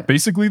like they're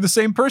basically the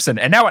same person.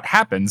 And now it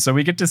happens, so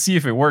we get to see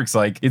if it works.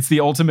 Like it's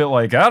the ultimate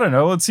like, I don't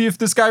know, let's see if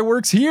this guy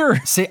works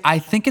here. See, I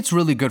think it's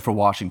really good for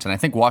Washington. I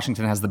think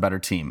Washington has the better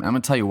team. And I'm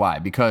going to tell you why.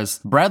 Because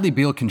Bradley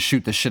Beal can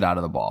shoot the shit out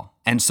of the ball.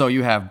 And so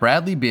you have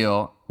Bradley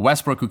Beal,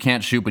 Westbrook, who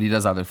can't shoot, but he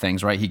does other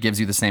things, right? He gives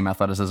you the same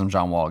athleticism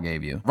John Wall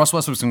gave you. Russell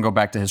Westbrook's going to go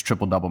back to his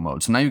triple-double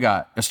mode. So now you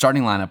got a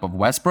starting lineup of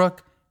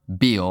Westbrook,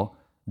 Beal,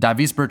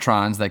 Davis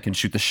Bertans that can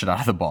shoot the shit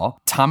out of the ball,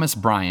 Thomas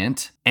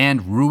Bryant,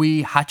 and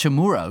Rui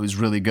Hachimura, who's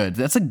really good.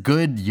 That's a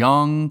good,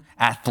 young,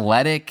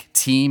 athletic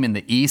team in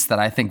the East that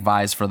I think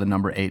vies for the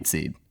number 8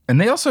 seed. And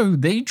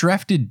they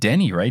drafted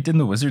Denny, right? Didn't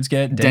the Wizards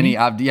get Denny?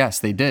 Yes,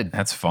 they did.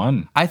 That's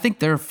fun. I think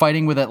they're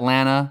fighting with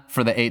Atlanta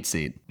for the 8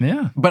 seed.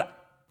 Yeah. But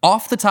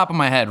off the top of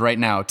my head right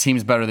now,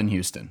 teams better than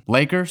Houston.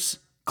 Lakers,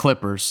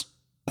 Clippers,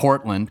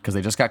 Portland, because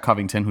they just got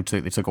Covington, who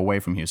they took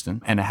away from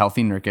Houston, and a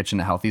healthy Nurkic and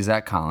a healthy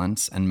Zach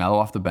Collins, and Melo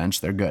off the bench.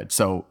 They're good.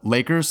 So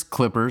Lakers,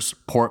 Clippers,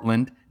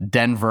 Portland,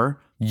 Denver,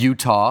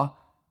 Utah,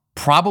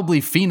 probably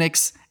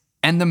Phoenix,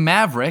 and the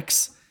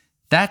Mavericks.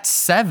 That's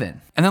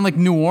 7. And then like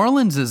New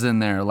Orleans is in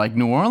there. Like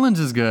New Orleans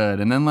is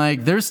good. And then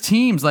like there's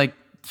teams like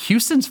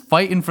Houston's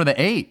fighting for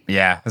the 8.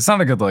 Yeah, it's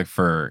not a good look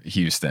for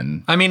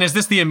Houston. I mean, is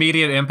this the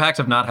immediate impact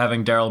of not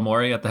having Daryl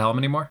Morey at the helm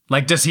anymore?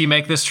 Like, does he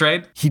make this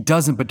trade? He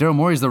doesn't, but Daryl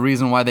Morey's the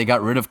reason why they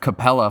got rid of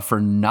Capella for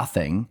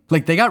nothing.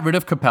 Like, they got rid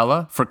of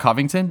Capella for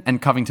Covington,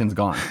 and Covington's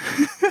gone.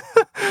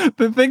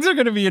 The things are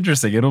going to be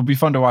interesting. It'll be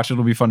fun to watch.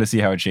 It'll be fun to see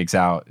how it shakes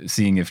out,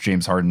 seeing if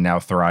James Harden now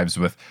thrives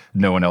with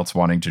no one else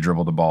wanting to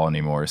dribble the ball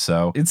anymore.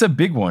 So it's a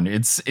big one.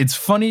 It's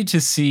funny to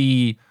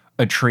see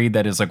a trade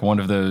that is like one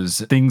of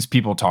those things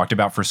people talked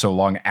about for so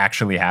long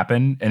actually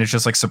happen. And it's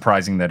just like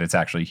surprising that it's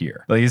actually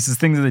here. Like it's this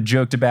thing that they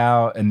joked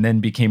about and then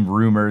became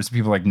rumors.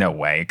 People are like, no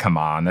way, come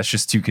on. That's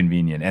just too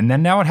convenient. And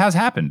then now it has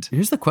happened.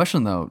 Here's the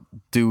question though.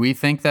 Do we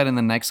think that in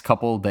the next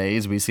couple of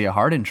days we see a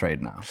Harden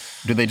trade now?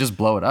 Do they just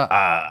blow it up?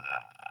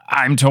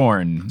 I'm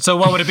torn. So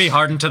what would it be?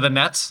 Harden to the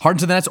Nets? Harden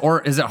to the Nets,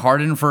 or is it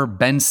Harden for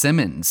Ben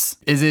Simmons?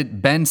 Is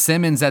it Ben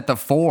Simmons at the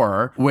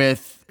 4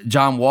 with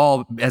John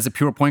Wall as a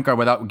pure point guard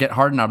without get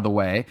Harden out of the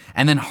way?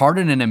 And then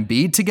Harden and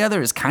Embiid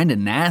together is kind of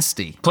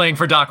nasty. Playing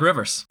for Doc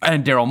Rivers.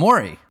 And Daryl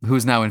Morey,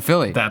 who's now in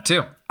Philly. That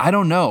too. I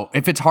don't know.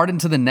 If it's Harden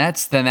to the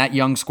Nets, then that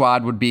young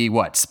squad would be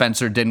what?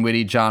 Spencer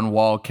Dinwiddie, John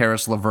Wall,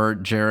 Karis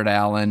LeVert, Jared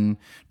Allen,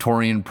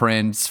 Taurean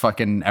Prince,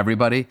 fucking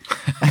everybody.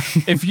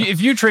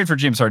 If you trade for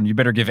James Harden, you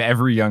better give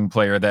every young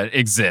player that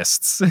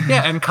exists.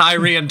 Yeah, and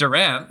Kyrie and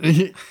Durant.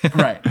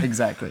 Right,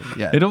 exactly.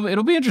 Yeah.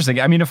 It'll be interesting.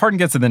 I mean, if Harden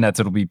gets to the Nets,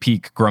 it'll be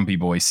peak grumpy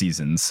boy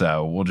season.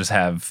 So we'll just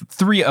have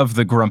 3 of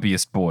the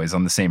grumpiest boys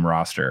on the same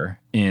roster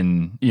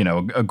in,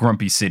 a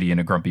grumpy city and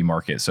a grumpy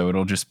market. So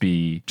it'll just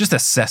be a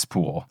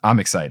cesspool. I'm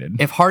excited.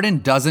 If Harden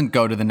doesn't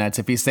go to the Nets,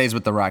 if he stays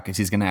with the Rockets,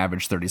 he's going to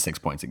average 36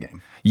 points a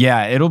game.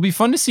 Yeah, it'll be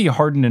fun to see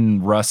Harden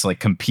and Russ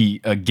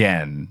compete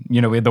again. We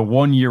had the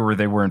 1 year where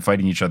they weren't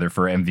fighting each other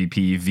for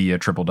MVP via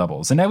triple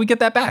doubles, and now we get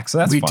that back. So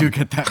that's fun. We do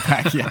get that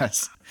back.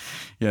 Yes.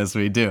 Yes,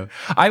 we do.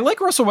 I like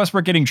Russell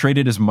Westbrook getting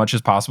traded as much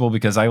as possible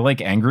because I like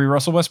angry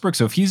Russell Westbrook.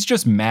 So if he's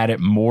just mad at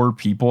more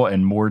people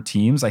and more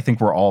teams, I think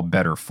we're all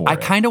better for it. I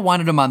kind of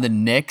wanted him on the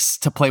Knicks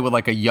to play with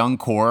a young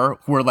core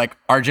where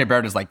RJ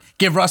Barrett is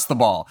give Russ the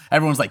ball.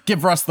 Everyone's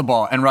give Russ the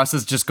ball. And Russ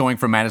is just going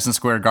for Madison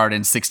Square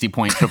Garden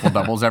 60-point triple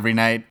doubles every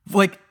night.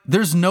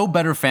 There's no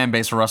better fan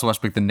base for Russell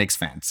Westbrook than Knicks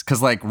fans.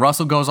 Because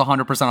Russell goes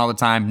 100% all the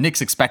time.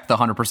 Knicks expect the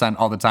 100%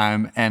 all the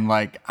time. And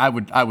I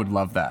would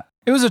love that.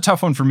 It was a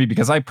tough one for me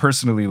because I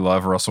personally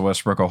love Russell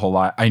Westbrook a whole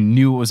lot. I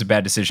knew it was a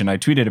bad decision. I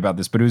tweeted about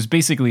this, but it was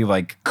basically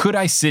could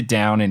I sit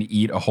down and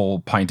eat a whole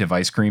pint of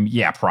ice cream?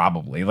 Yeah,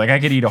 probably. I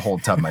could eat a whole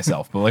tub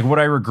myself, but would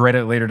I regret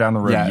it later down the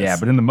road? Yes. Yeah,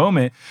 but in the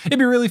moment, it'd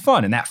be really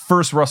fun. And that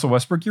first Russell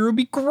Westbrook year would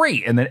be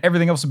great. And then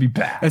everything else would be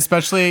bad.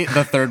 Especially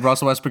the third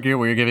Russell Westbrook year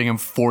where you're giving him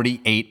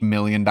 $48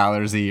 million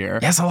a year.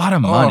 That's a lot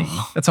of money.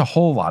 Oh. That's a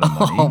whole lot of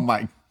money. Oh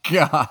my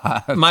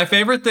God. My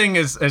favorite thing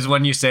is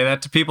when you say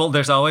that to people,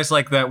 there's always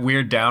that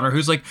weird downer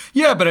who's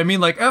yeah, but I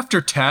mean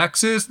after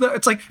taxes,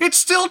 it's it's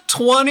still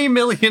 $20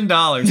 million.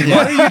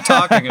 What are you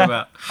talking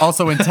about?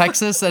 Also in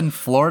Texas and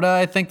Florida,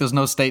 I think there's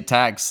no state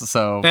tax.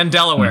 So and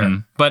Delaware. Mm-hmm.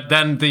 But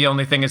then the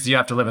only thing is you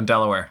have to live in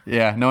Delaware.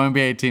 Yeah, no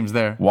NBA teams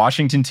there.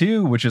 Washington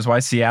too, which is why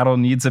Seattle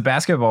needs a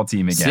basketball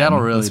team again. Seattle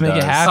really Let's make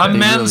it happen. A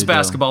men's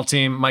basketball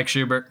team, Mike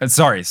Schubert.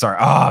 Sorry.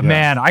 Oh,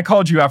 man, I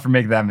called you out for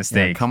making that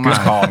mistake. Yeah, come Good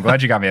on. call. I'm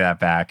glad you got me that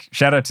back.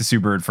 Shout out to Sue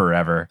Bird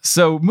forever.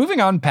 So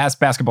moving on past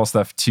basketball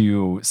stuff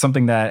to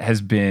something that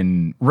has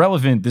been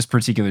relevant this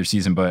particular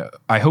season, but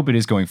I hope it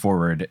is going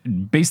forward.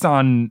 Based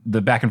on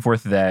the back and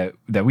forth that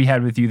we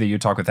had with you, that you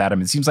talk with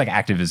Adam, it seems like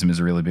activism is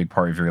a really big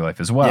part of your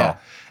life as well. Yeah.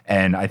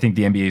 And I think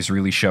the NBA is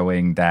really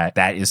showing that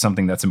is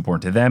something that's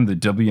important to them. The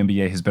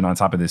WNBA has been on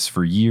top of this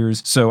for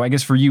years. So I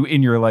guess for you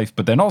in your life,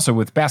 but then also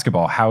with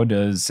basketball, how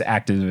does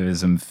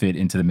activism fit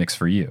into the mix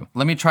for you?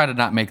 Let me try to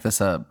not make this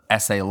a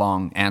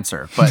essay-long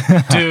answer, but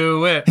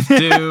do it.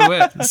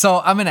 So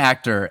I'm an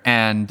actor,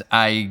 and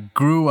I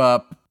grew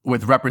up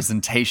with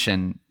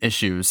representation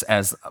issues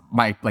as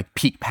my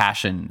peak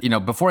passion.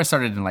 Before I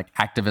started in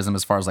activism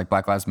as far as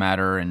Black Lives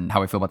Matter and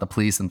how I feel about the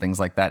police and things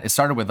like that, it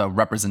started with a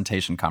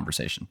representation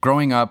conversation.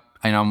 Growing up,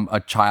 I'm a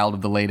child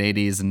of the late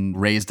 80s and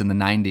raised in the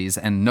 90s,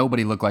 and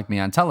nobody looked like me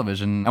on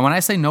television. And when I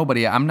say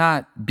nobody, I'm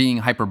not being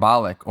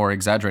hyperbolic or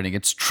exaggerating.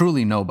 It's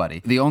truly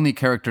nobody. The only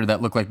character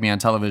that looked like me on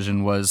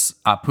television was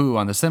Apu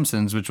on The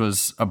Simpsons, which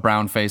was a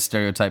brown-faced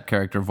stereotype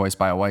character voiced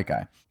by a white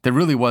guy. There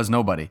really was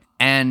nobody.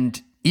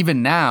 And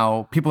even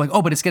now, people are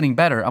oh, but it's getting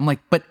better. I'm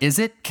but is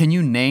it? Can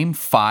you name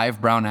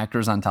 5 brown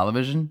actors on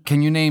television?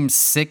 Can you name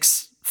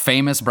 6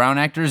 famous brown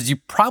actors? You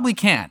probably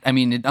can't. I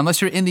mean, unless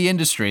you're in the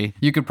industry,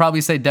 you could probably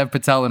say Dev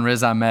Patel and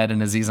Riz Ahmed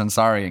and Aziz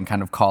Ansari and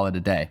kind of call it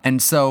a day.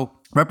 And so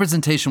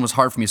representation was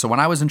hard for me. So when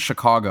I was in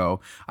Chicago,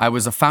 I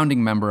was a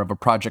founding member of a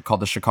project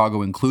called the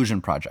Chicago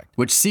Inclusion Project,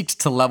 which seeks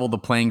to level the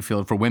playing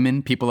field for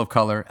women, people of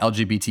color,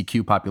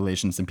 LGBTQ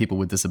populations, and people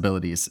with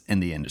disabilities in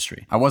the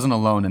industry. I wasn't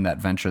alone in that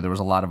venture. There was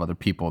a lot of other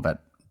people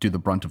that do the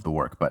brunt of the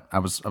work, but I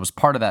was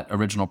part of that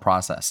original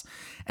process.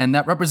 And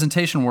that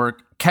representation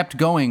work kept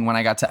going when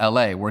I got to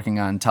LA, working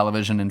on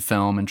television and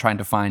film and trying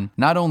to find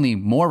not only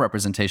more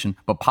representation,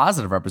 but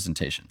positive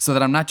representation, so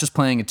that I'm not just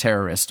playing a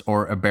terrorist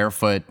or a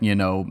barefoot,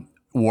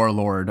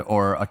 warlord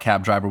or a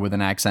cab driver with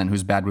an accent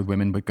who's bad with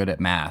women but good at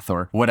math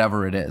or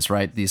whatever it is,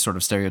 right? These sort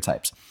of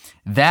stereotypes.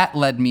 That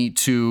led me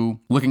to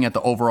looking at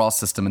the overall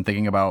system and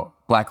thinking about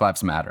Black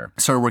Lives Matter.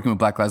 Started working with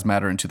Black Lives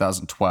Matter in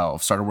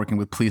 2012. Started working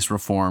with police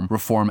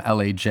reform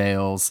LA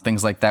jails,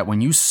 things like that.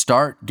 When you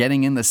start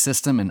getting in the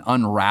system and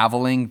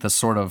unraveling the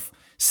sort of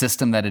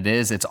system that it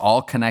is, it's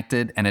all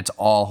connected and it's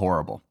all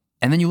horrible.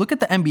 And then you look at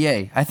the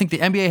NBA. I think the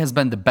NBA has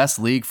been the best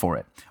league for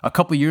it. A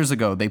couple years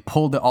ago, they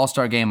pulled the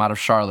All-Star game out of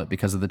Charlotte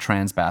because of the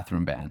trans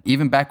bathroom ban.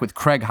 Even back with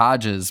Craig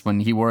Hodges,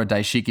 when he wore a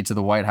daishiki to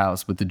the White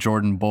House with the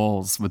Jordan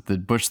Bulls, with the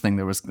Bush thing,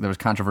 there was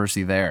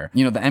controversy there.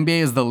 The NBA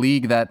is the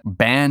league that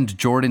banned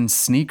Jordan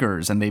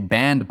sneakers and they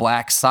banned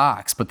black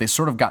socks, but they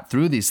sort of got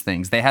through these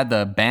things. They had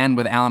the ban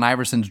with Allen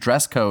Iverson's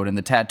dress code and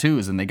the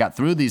tattoos, and they got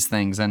through these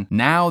things. And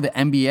now the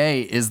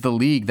NBA is the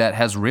league that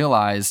has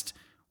realized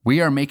we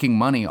are making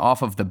money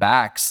off of the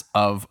backs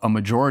of a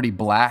majority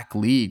black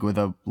league with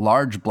a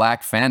large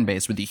black fan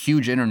base, with a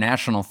huge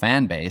international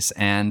fan base,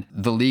 and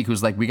the league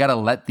who's we got to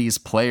let these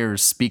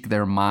players speak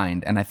their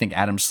mind. And I think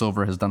Adam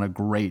Silver has done a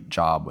great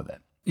job with it.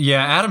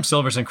 Yeah, Adam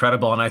Silver's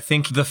incredible. And I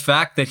think the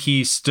fact that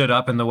he stood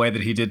up in the way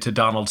that he did to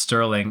Donald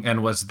Sterling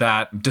and was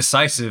that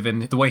decisive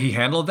in the way he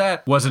handled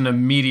that was an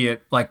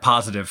immediate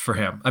positive for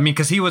him. I mean,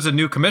 because he was a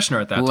new commissioner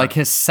at that time. Like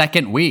his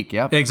second week,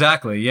 yep.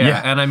 Exactly,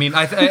 yeah. And I mean,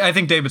 I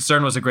think David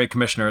Stern was a great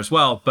commissioner as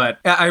well, but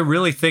I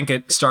really think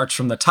it starts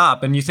from the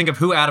top. And you think of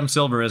who Adam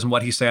Silver is and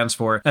what he stands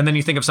for, and then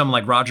you think of someone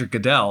like Roger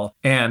Goodell,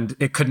 and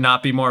it could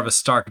not be more of a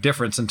stark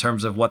difference in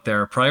terms of what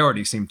their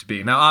priorities seem to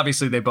be. Now,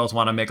 obviously, they both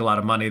want to make a lot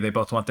of money. They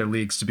both want their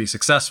leagues to be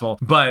successful,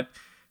 but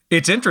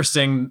it's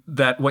interesting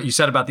that what you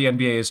said about the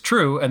NBA is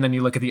true, and then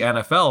you look at the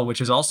NFL, which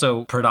is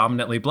also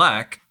predominantly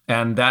black,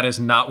 and that is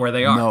not where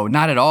they are. No,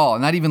 not at all.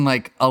 Not even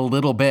like a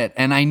little bit.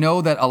 And I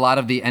know that a lot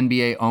of the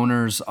NBA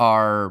owners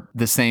are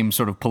the same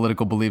sort of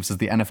political beliefs as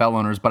the NFL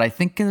owners, but I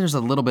think there's a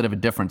little bit of a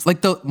difference.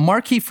 Like the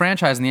marquee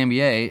franchise in the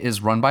NBA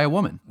is run by a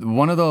woman.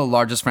 One of the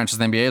largest franchises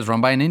in the NBA is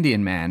run by an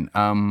Indian man.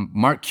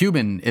 Mark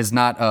Cuban is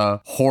not a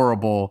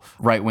horrible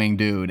right-wing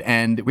dude.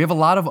 And we have a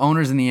lot of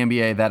owners in the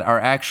NBA that are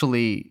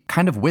actually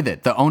kind of with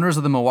it. The owners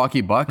of the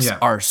Milwaukee Bucks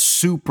are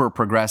super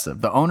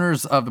progressive. The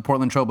owners of the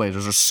Portland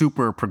Trailblazers are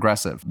super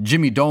progressive.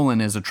 Jimmy Dolan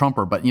is a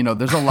Trumper, but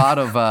there's a lot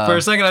of For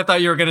a second I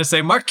thought you were going to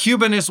say Mark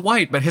Cuban is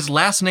white, but his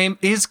last name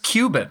is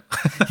Cuban.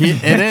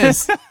 It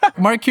is.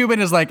 Mark Cuban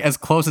is like as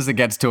close as it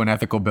gets to an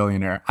ethical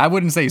billionaire. I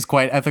wouldn't say he's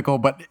quite ethical,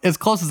 but as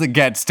close as it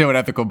gets to an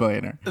ethical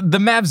billionaire. The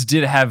Mavs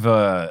did have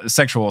a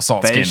sexual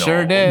assault They scandal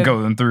sure did.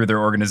 going through their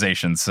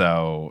organization,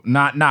 so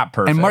not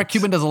perfect. And Mark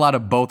Cuban does a lot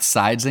of both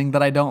sidesing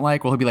that I don't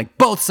like. Well, he'll be like,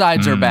 both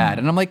sides are bad.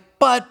 And I'm like,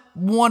 but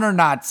one are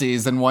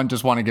Nazis and one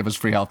just want to give us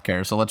free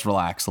healthcare, so let's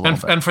relax a little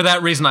bit. And for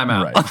that reason, I'm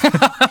out. Right.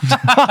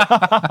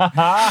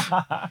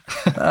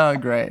 Oh,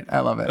 great.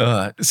 I love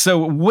it.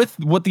 So with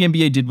what the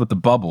NBA did with the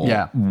bubble,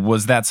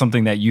 was that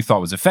something that you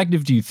thought was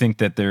effective? Do you think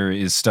that there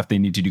is stuff they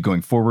need to do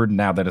going forward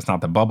now that it's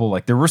not the bubble?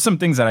 Like there were some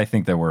things that I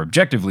think that were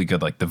objectively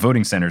good, like the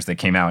voting centers that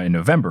came out in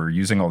November.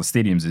 Using all the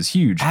stadiums is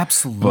huge.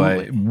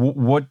 Absolutely.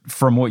 But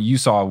from what you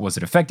saw, was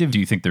it effective? Do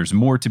you think there's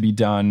more to be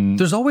done?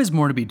 There's always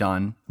more to be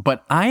done,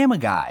 but I am a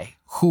guy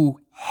who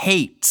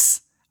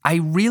I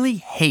really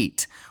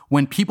hate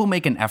when people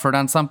make an effort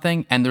on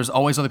something and there's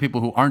always other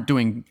people who aren't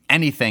doing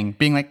anything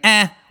being like,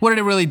 what did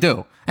it really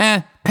do?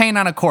 Paint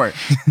on a court.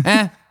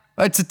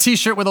 It's a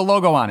t-shirt with a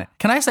logo on it.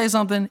 Can I say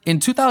something?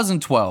 In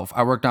 2012,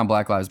 I worked on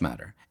Black Lives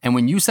Matter. And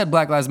when you said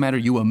Black Lives Matter,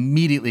 you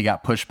immediately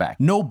got pushback.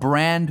 No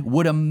brand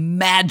would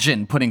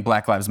imagine putting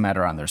Black Lives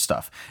Matter on their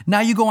stuff.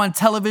 Now you go on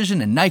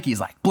television and Nike's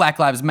like Black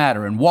Lives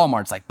Matter and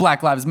Walmart's like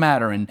Black Lives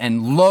Matter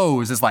and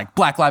Lowe's is like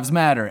Black Lives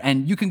Matter.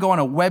 And you can go on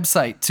a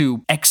website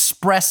to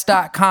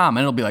express.com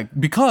and it'll be like,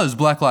 because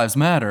Black Lives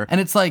Matter. And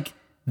it's like,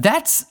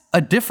 that's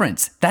a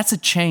difference. That's a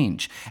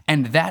change.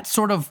 And that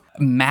sort of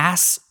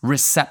mass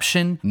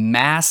reception,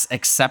 mass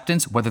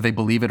acceptance, whether they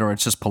believe it or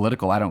it's just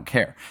political, I don't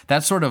care.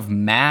 That sort of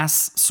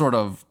mass sort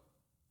of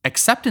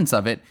acceptance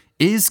of it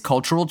is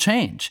cultural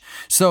change.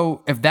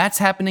 So if that's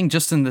happening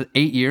just in the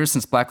 8 years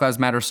since Black Lives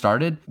Matter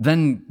started,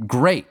 then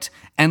great.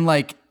 And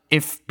like,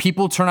 if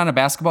people turn on a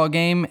basketball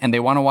game and they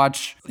want to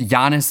watch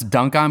Giannis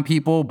dunk on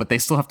people, but they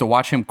still have to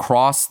watch him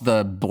cross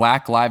the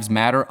Black Lives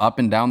Matter up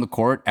and down the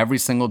court every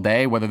single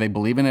day, whether they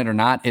believe in it or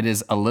not, it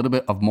is a little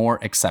bit of more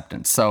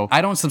acceptance. So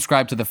I don't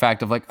subscribe to the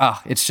fact of like,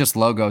 it's just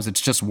logos,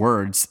 it's just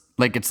words.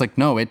 Like, it's like,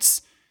 no,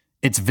 it's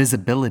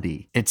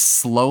visibility. It's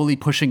slowly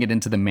pushing it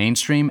into the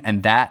mainstream,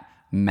 and that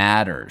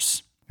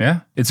matters.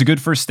 Yeah, it's a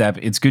good first step.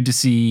 It's good to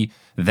see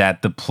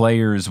that the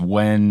players,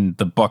 when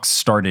the Bucks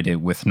started it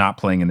with not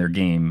playing in their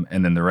game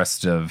and then the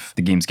rest of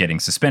the games getting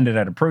suspended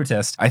out of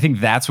protest, I think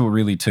that's what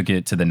really took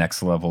it to the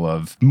next level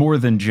of more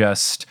than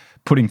just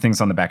putting things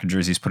on the back of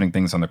jerseys, putting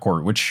things on the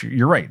court, which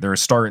you're right, they're a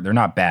start, they're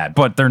not bad,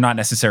 but they're not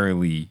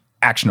necessarily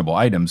actionable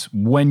items.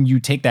 When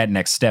you take that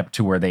next step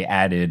to where they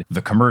added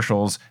the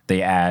commercials,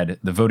 they add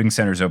the voting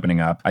centers opening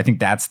up, I think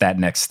that's that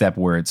next step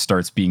where it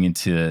starts being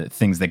into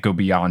things that go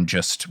beyond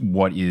just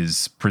what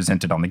is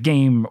presented on the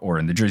game or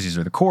in the jerseys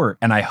or the court.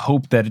 And I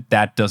hope that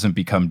that doesn't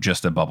become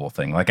just a bubble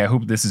thing. Like, I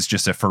hope this is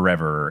just a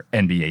forever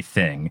NBA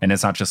thing. And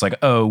it's not just like,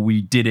 oh,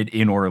 we did it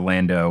in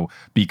Orlando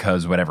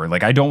because whatever.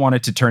 Like, I don't want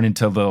it to turn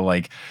into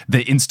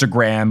the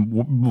Instagram,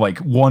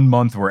 1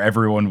 month where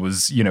everyone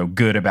was,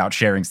 good about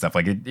sharing stuff.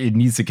 Like, it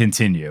needs to continue.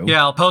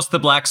 Yeah, I'll post the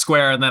black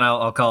square and then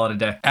I'll call it a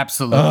day.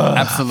 Absolutely.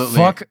 Absolutely.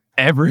 Fuck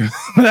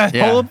that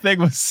whole thing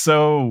was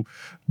so...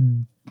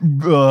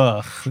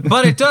 But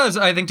it does,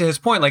 I think, to his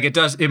point,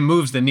 it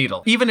moves the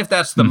needle, even if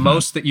that's the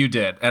most that you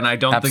did. And I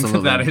don't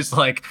think that is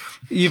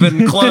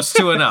even close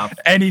to enough.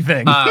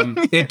 Anything.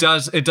 It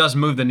does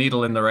move the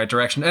needle in the right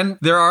direction. And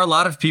there are a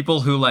lot of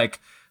people who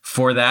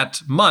for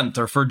that month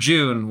or for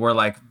June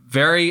were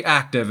very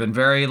active and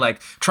very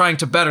trying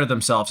to better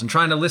themselves and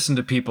trying to listen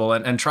to people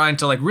and trying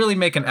to really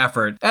make an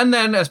effort. And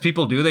then as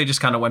people do, they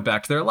just kind of went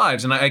back to their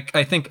lives. And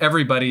I think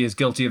everybody is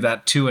guilty of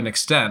that to an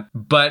extent,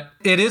 but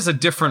it is a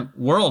different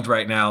world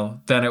right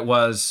now than it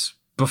was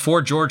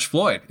before George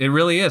Floyd. It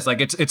really is. Like,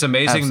 it's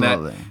amazing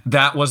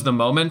that was the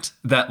moment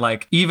that,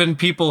 like, even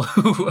people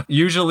who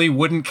usually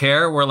wouldn't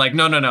care were like,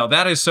 no,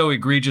 that is so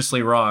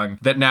egregiously wrong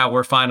that now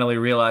we're finally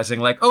realizing,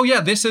 like, oh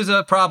yeah, this is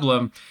a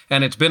problem,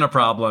 and it's been a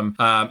problem.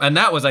 And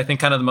that was, I think,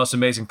 kind of the most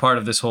amazing part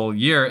of this whole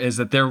year, is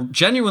that there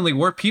genuinely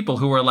were people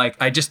who were like,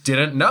 I just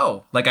didn't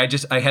know. Like,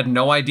 I had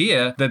no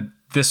idea that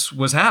this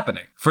was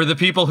happening. For the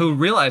people who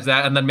realized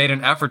that and then made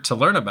an effort to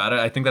learn about it,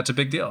 I think that's a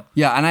big deal.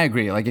 Yeah, and I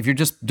agree. Like, if you're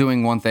just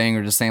doing one thing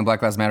or just saying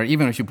Black Lives Matter,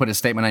 even if you put a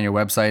statement on your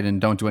website and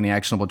don't do any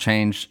actionable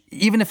change,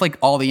 even if like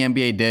all the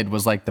NBA did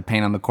was like the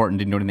paint on the court and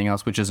didn't do anything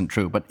else, which isn't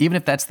true, but even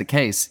if that's the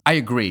case, I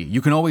agree.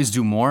 You can always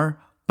do more.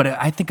 But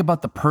I think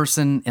about the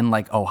person in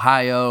like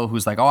Ohio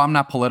who's like, oh, I'm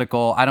not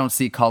political. I don't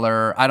see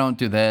color. I don't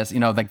do this. You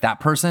know, like that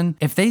person,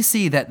 if they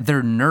see that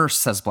their nurse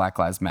says Black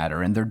Lives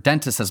Matter and their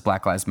dentist says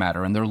Black Lives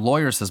Matter and their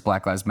lawyer says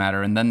Black Lives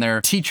Matter and then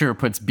their teacher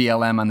puts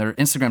BLM on their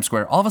Instagram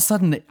square, all of a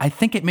sudden, I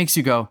think it makes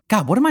you go,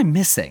 God, what am I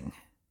missing?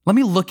 Let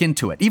me look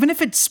into it. Even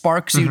if it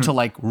sparks you to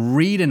like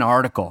read an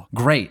article,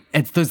 great.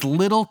 It's those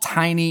little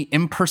tiny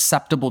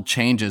imperceptible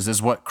changes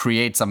is what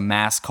creates a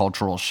mass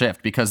cultural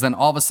shift, because then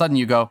all of a sudden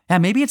you go, yeah,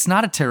 maybe it's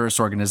not a terrorist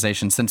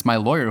organization since my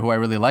lawyer, who I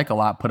really like a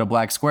lot, put a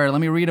black square.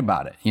 Let me read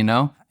about it, you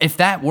know? If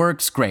that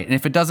works, great. And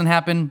if it doesn't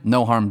happen,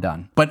 no harm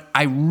done. But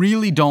I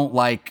really don't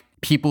like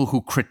people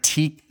who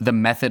critique the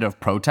method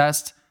of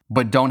protest,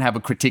 but don't have a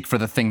critique for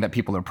the thing that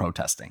people are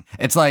protesting.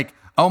 It's like,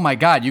 oh my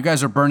God, you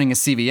guys are burning a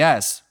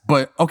CVS,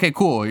 but okay,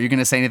 cool. Are you going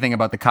to say anything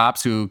about the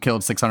cops who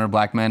killed 600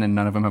 black men and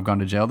none of them have gone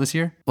to jail this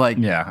year? Like,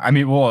 yeah, I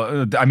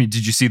mean,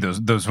 did you see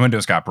those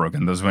windows got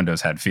broken? Those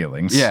windows had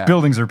feelings. Yeah.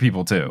 Buildings are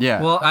people too.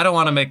 Yeah. Well, I don't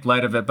want to make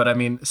light of it, but I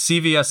mean,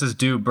 CVS's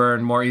do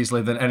burn more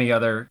easily than any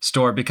other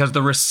store because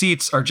the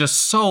receipts are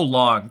just so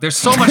long. There's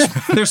so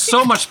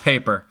much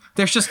paper.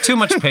 There's just too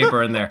much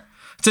paper in there.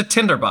 It's a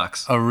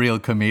tinderbox. A real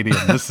comedian.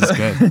 This is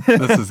good.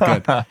 This is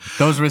good.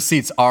 Those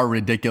receipts are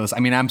ridiculous. I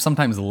mean, I'm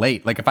sometimes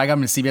late. Like if I got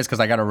into CVS because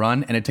I got to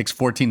run and it takes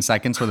 14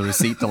 seconds for the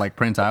receipt to like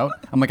print out,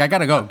 I'm like, I got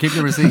to go. Keep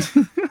your receipt.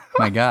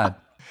 My God.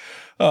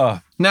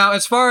 Now,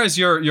 as far as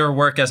your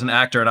work as an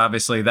actor, and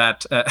obviously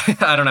that,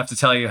 I don't have to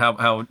tell you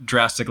how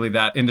drastically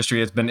that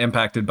industry has been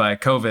impacted by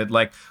COVID.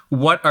 Like,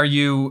 what are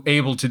you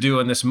able to do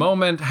in this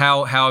moment?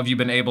 How have you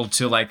been able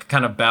to like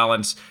kind of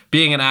balance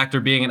being an actor,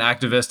 being an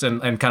activist,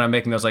 and kind of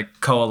making those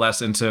like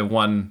coalesce into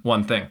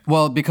one thing?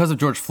 Well, because of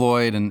George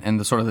Floyd and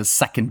the sort of the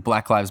second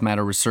Black Lives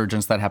Matter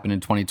resurgence that happened in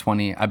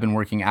 2020, I've been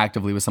working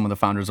actively with some of the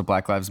founders of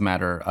Black Lives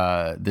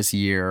Matter this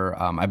year.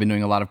 I've been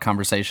doing a lot of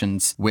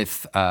conversations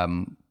with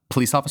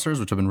police officers,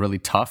 which have been really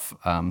tough.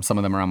 Some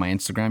of them are on my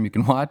Instagram. You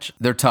can watch.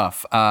 They're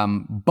tough.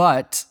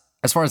 But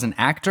as far as an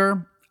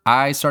actor,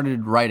 I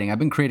started writing. I've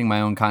been creating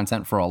my own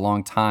content for a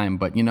long time,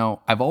 but you know,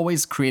 I've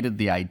always created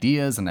the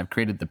ideas and I've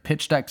created the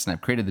pitch decks and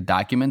I've created the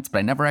documents, but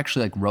I never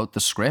actually like wrote the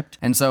script.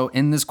 And so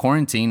in this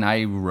quarantine,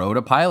 I wrote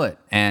a pilot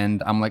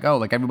and I'm like, oh,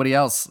 like everybody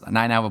else, and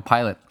I now have a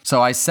pilot.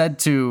 So I said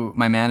to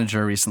my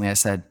manager recently, I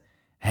said,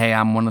 hey,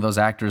 I'm one of those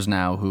actors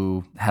now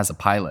who has a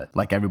pilot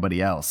like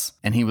everybody else.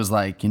 And he was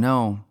like, you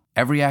know,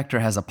 every actor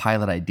has a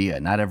pilot idea.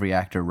 Not every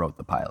actor wrote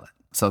the pilot.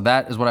 So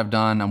that is what I've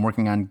done. I'm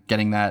working on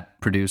getting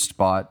that produced,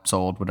 bought,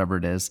 sold, whatever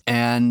it is.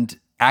 And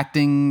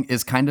acting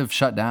is kind of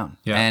shut down.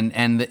 Yeah.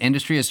 And the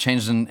industry has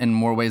changed in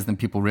more ways than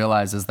people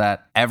realize, is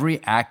that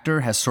every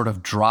actor has sort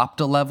of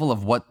dropped a level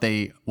of what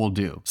they will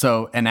do.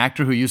 So an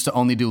actor who used to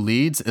only do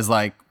leads is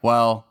like,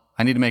 well,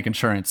 I need to make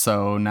insurance,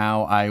 so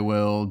now I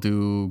will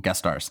do guest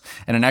stars.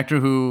 And an actor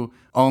who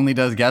only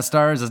does guest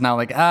stars is now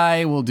like,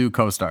 I will do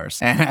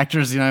co-stars. And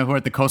actors, you know, who are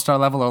at the co-star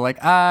level are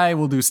like, I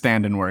will do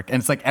stand-in work. And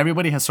it's like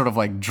everybody has sort of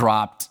like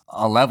dropped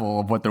a level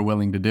of what they're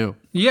willing to do.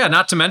 Yeah,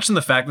 not to mention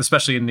the fact,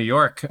 especially in New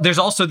York, there's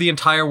also the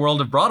entire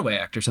world of Broadway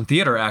actors and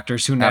theater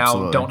actors who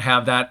now don't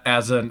have that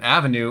as an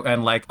avenue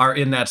and like are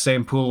in that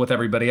same pool with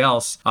everybody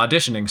else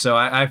auditioning. So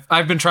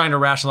I've been trying to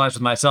rationalize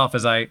with myself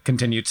as I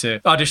continue to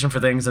audition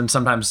for things and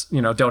sometimes,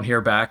 you know, don't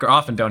hear back or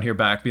often don't hear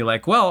back, be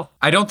like, well,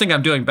 I don't think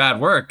I'm doing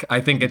bad work. I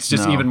think it's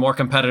just even more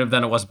competitive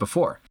than it was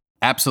before.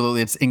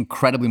 Absolutely. It's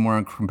incredibly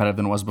more competitive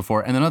than it was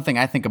before. And another thing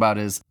I think about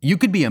is you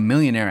could be a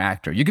millionaire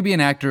actor. You could be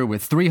an actor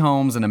with 3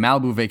 homes and a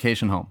Malibu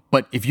vacation home.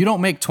 But if you don't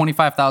make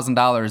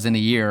 $25,000 in a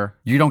year,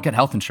 you don't get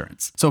health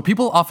insurance. So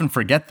people often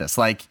forget this.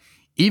 Like,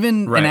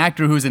 even an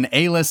actor who's an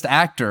A-list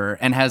actor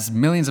and has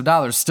millions of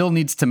dollars still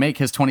needs to make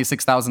his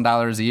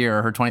 $26,000 a year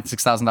or her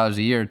 $26,000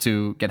 a year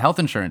to get health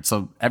insurance.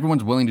 So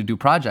everyone's willing to do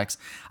projects.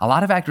 A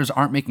lot of actors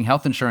aren't making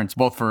health insurance,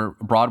 both for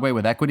Broadway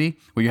with Equity,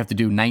 where you have to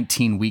do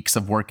 19 weeks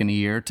of work in a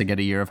year to get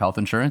a year of health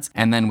insurance.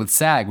 And then with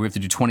SAG, we have to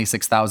do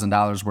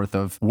 $26,000 worth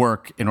of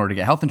work in order to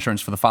get health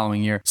insurance for the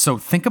following year. So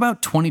think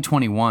about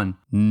 2021.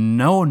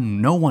 No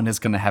one is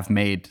going to have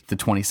made the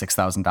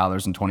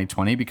 $26,000 in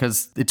 2020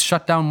 because it's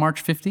shut down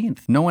March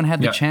 15th. No one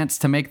had the chance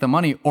to make the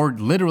money, or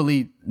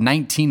literally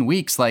 19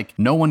 weeks. Like,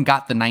 no one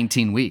got the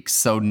 19 weeks.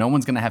 So no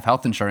one's going to have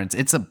health insurance.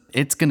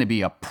 It's going to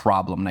be a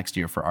problem next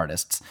year for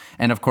artists.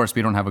 And of course,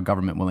 we don't have a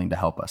government willing to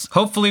help us.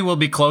 Hopefully we'll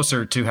be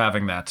closer to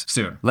having that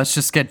soon. Let's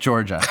just get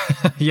Georgia.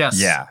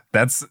 Yes. Yeah,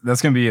 that's going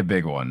to be a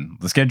big one.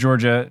 Let's get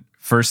Georgia.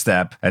 first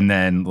step, and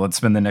then let's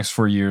spend the next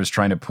 4 years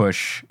trying to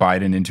push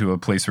Biden into a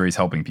place where he's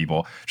helping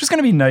people. Just going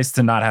to be nice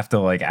to not have to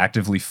like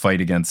actively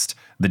fight against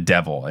the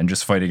devil and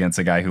just fight against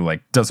a guy who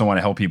like doesn't want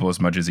to help people as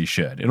much as he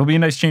should. It'll be a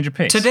nice change of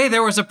pace. Today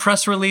there was a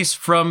press release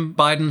from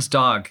Biden's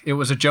dog. It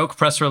was a joke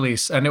press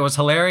release, and it was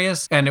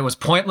hilarious, and it was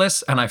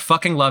pointless, and I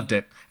fucking loved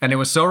it. And it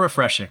was so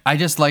refreshing. I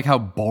just like how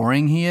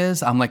boring he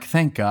is. I'm like,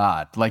 thank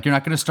God. Like, you're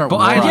not going to start.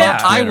 But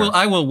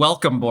I will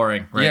welcome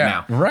boring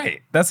now.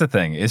 Right. That's the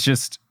thing. It's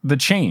just the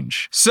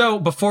change. So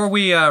before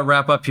we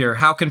wrap up here,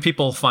 how can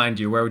people find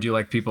you? Where would you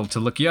like people to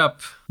look you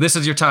up? This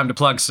is your time to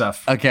plug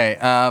stuff. Okay.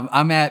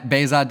 I'm at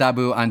Behzad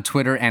Dabu on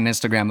Twitter and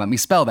Instagram. Let me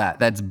spell that.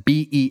 That's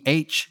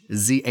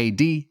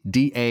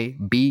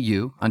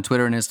BEHZADDABU on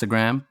Twitter and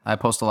Instagram. I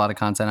post a lot of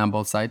content on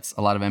both sites,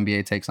 a lot of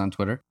NBA takes on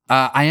Twitter.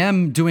 I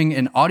am doing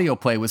an audio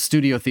play with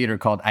Studio Theater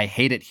called I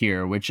Hate It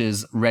Here, which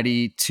is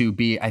ready to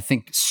be, I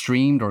think,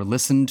 streamed or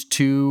listened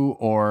to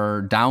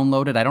or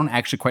downloaded. I don't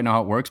actually quite know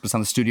how it works, but it's on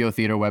the Studio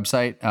Theater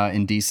website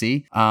in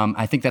DC.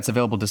 I think that's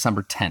available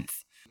December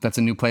 10th. That's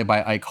a new play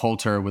by Ike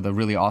Holter with a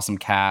really awesome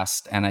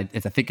cast, and I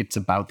think it's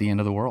about the end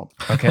of the world.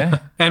 Okay.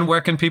 And where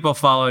can people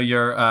follow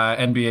your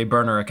NBA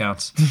burner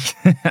accounts?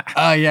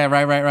 Yeah,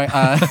 right.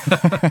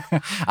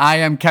 I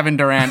am Kevin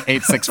Durant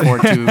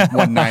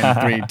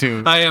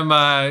 86421932. I am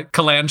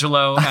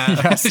Colangelo.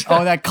 Yes.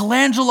 Oh, that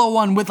Colangelo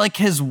one with like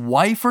his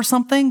wife or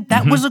something.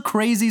 That was a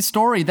crazy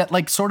story that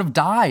like sort of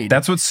died.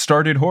 That's what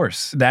started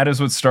Horse. That is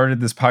what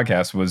started this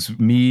podcast. Was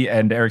me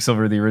and Eric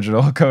Silver, the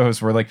original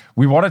co-host, were like,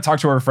 we want to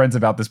talk to our friends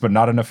about this, but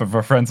not enough of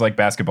our friends like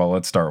basketball.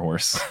 Let's start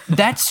Horse.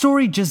 That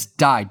story just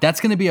died. That's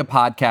going to be a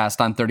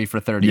podcast on 30 for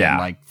 30 in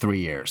like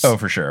 3 years. Oh,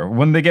 for sure.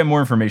 When they get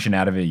more information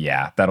out of it,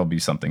 that'll be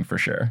something for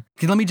sure.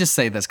 Okay, let me just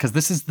say this, because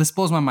this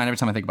blows my mind every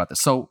time I think about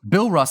this. So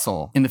Bill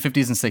Russell in the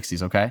 50s and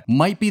 60s, okay,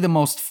 might be the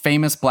most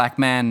famous black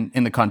man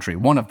in the country,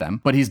 one of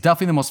them, but he's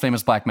definitely the most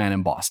famous black man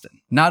in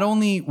Boston. Not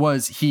only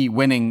was he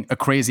winning a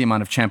crazy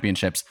amount of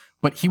championships,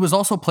 but he was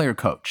also player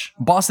coach.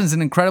 Boston's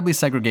an incredibly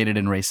segregated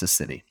and racist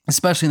city,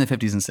 especially in the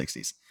 50s and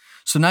 60s.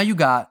 So now you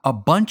got a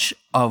bunch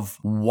of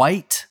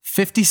white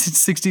 50s and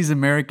 60s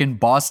American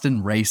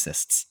Boston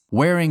racists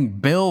wearing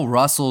Bill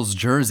Russell's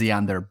jersey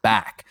on their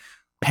back,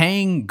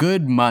 paying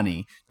good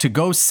money to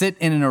go sit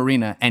in an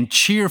arena and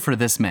cheer for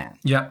this man.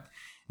 Yep.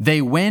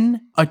 They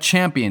win a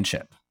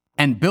championship,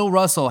 and Bill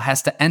Russell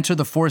has to enter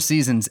the Four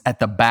Seasons at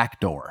the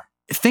back door.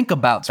 Think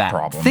about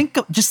that. Think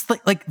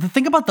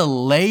about the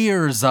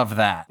layers of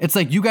that. It's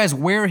like you guys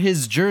wear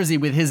his jersey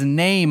with his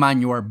name on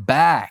your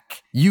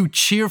back. You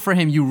cheer for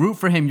him, you root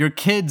for him, your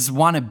kids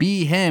want to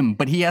be him,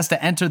 but he has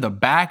to enter the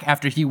back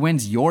after he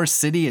wins your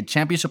city a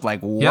championship. Like,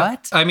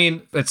 what? Yeah. I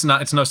mean, it's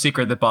no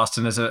secret that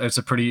Boston is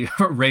a pretty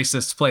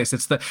racist place.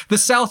 It's the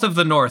south of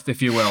the north,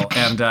 if you will.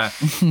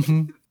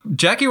 And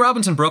Jackie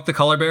Robinson broke the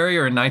color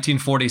barrier in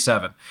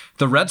 1947.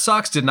 The Red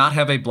Sox did not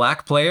have a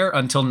black player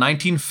until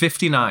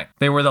 1959.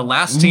 They were the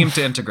last team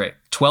to integrate.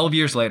 12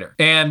 years later.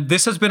 And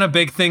this has been a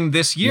big thing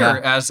this year,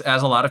 as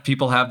a lot of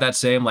people have that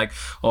same like,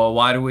 oh,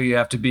 why do we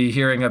have to be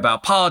hearing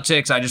about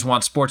politics? I just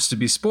want sports to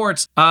be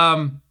sports.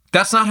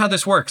 That's not how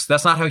this works.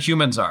 That's not how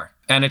humans are.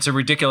 And it's a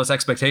ridiculous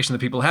expectation that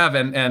people have.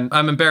 And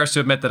I'm embarrassed to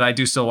admit that I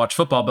do still watch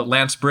football, but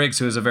Lance Briggs,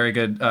 who is a very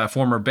good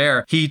former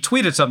Bear, he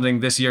tweeted something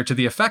this year to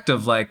the effect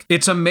of like,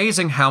 it's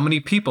amazing how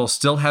many people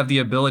still have the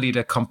ability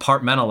to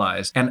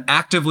compartmentalize and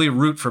actively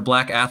root for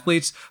black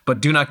athletes, but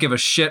do not give a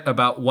shit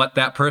about what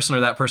that person or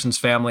that person's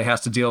family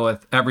has to deal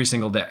with every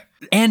single day.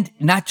 And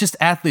not just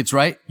athletes,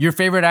 right? Your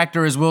favorite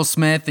actor is Will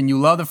Smith, and you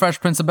love The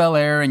Fresh Prince of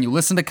Bel-Air, and you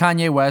listen to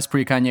Kanye West,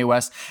 pre-Kanye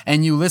West,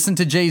 and you listen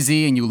to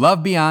Jay-Z, and you love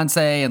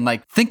Beyonce, and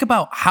like, think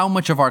about how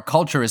much of our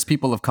culture is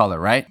people of color,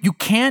 right? You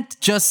can't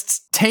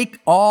just take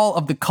all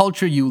of the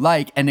culture you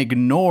like and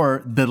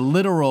ignore the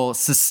literal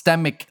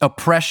systemic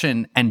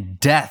oppression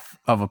and death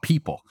of a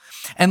people.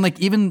 And like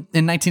even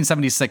in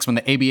 1976, when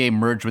the ABA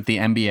merged with the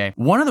NBA,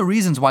 one of the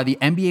reasons why the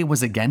NBA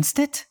was against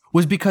it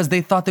was because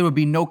they thought there would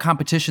be no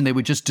competition. They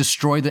would just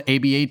destroy the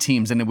ABA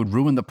teams and it would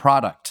ruin the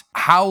product.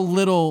 How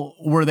little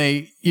were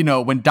they,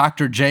 when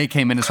Dr. J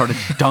came in and started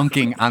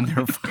dunking on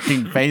their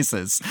fucking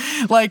faces?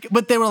 Like,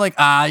 but they were like,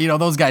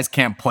 those guys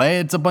can't play.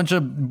 It's a bunch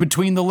of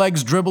between the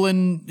legs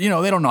dribbling, they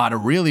don't know how to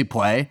really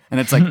play. And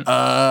it's like,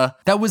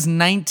 that was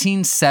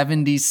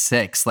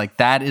 1976. Like,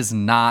 that is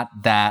not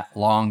that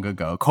long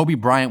ago. Kobe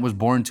Bryant was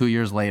born 2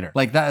 years later.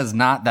 Like, that is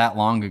not that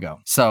long ago.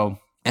 So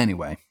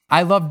anyway,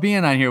 I love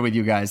being on here with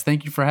you guys.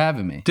 Thank you for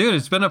having me. Dude,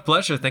 it's been a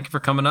pleasure. Thank you for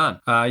coming on.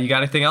 You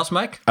got anything else,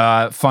 Mike?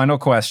 Final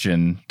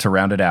question to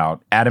round it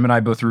out. Adam and I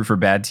both root for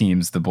bad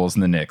teams, the Bulls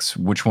and the Knicks.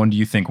 Which one do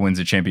you think wins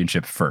a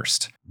championship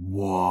first?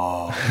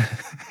 Whoa.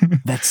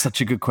 That's such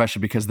a good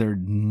question because they're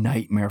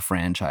nightmare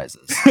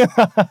franchises.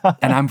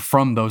 And I'm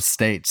from those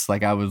states.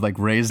 Like, I was like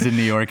raised in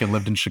New York and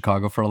lived in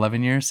Chicago for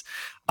 11 years.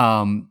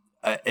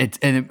 It's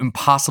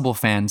impossible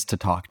fans to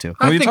talk to.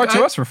 Well, you talked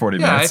to us for 40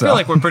 minutes. Yeah, I feel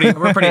like we're pretty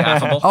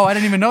affable. Oh, I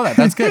didn't even know that.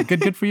 That's good.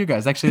 Good for you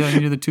guys. Actually,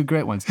 you're the two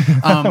great ones.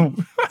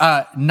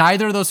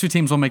 Neither of those two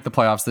teams will make the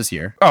playoffs this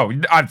year. Oh,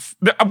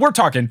 we're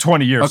talking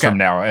 20 years from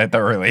now at the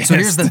earliest. So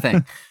here's the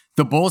thing.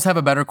 The Bulls have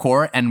a better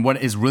core, and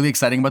what is really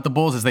exciting about the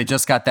Bulls is they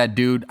just got that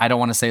dude, I don't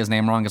want to say his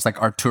name wrong, it's like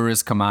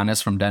Arturas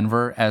Kamanis from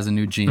Denver as a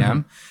new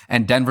GM,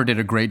 and Denver did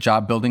a great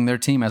job building their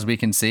team, as we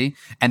can see,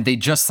 and they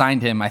just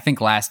signed him, I think,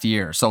 last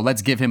year, so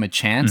let's give him a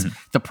chance.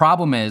 The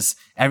problem is,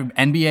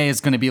 NBA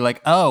is going to be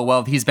like, oh,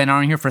 well, he's been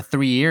on here for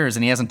 3 years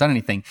and he hasn't done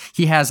anything.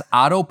 He has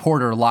Otto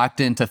Porter locked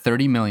into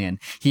 $30 million.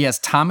 He has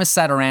Thomas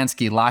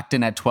Satoransky locked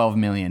in at $12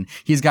 million.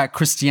 He's got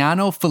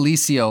Cristiano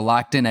Felicio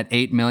locked in at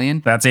 $8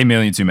 million. That's $8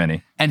 million too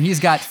many. And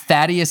he's got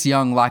Thaddeus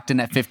Young locked in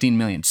at $15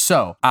 million.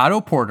 So Otto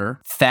Porter,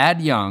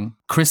 Thad Young,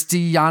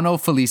 Cristiano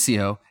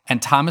Felicio,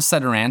 and Thomas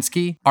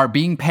Satoransky are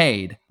being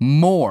paid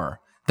more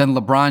than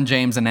LeBron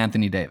James and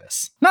Anthony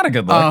Davis. Not a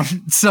good look.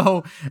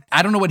 So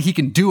I don't know what he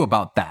can do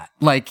about that.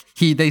 Like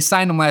they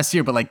signed him last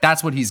year, but like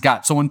that's what he's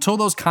got. So until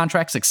those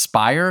contracts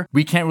expire,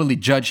 we can't really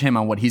judge him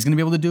on what he's going to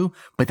be able to do.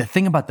 But the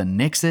thing about the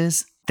Knicks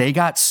is they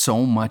got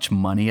so much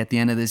money at the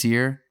end of this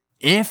year.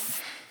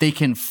 If they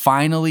can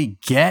finally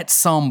get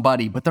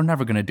somebody, but they're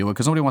never going to do it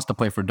because nobody wants to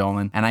play for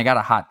Dolan. And I got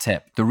a hot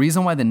tip. The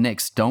reason why the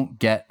Knicks don't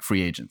get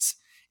free agents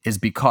is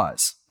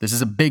because this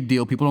is a big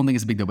deal. People don't think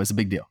it's a big deal, but it's a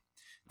big deal.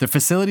 Their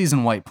facilities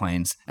in White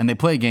Plains, and they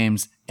play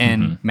games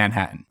in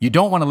Manhattan. You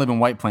don't want to live in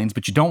White Plains,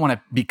 but you don't want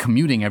to be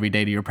commuting every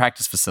day to your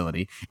practice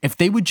facility. If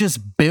they would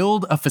just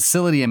build a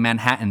facility in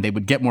Manhattan, they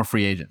would get more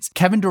free agents.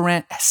 Kevin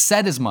Durant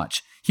said as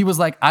much. He was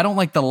like, I don't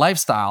like the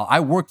lifestyle.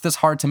 I worked this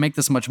hard to make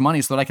this much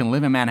money so that I can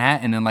live in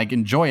Manhattan and like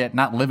enjoy it,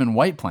 not live in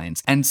White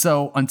Plains. And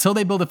so until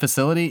they build a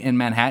facility in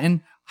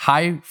Manhattan,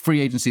 high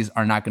free agencies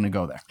are not going to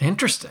go there.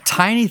 Interesting.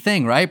 Tiny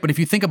thing, right? But if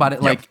you think about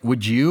it, like,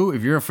 would you,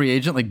 if you're a free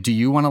agent, like, do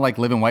you want to like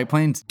live in White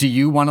Plains? Do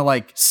you want to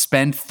like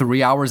spend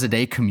 3 hours a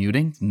day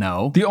commuting?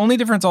 No. The only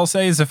difference I'll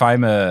say is if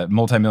I'm a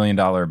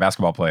multi-million-dollar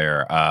basketball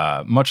player,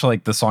 much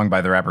like the song by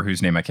the rapper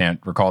whose name I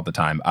can't recall at the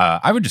time,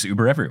 I would just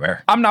Uber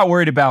everywhere. I'm not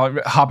worried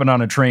about hopping on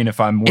a train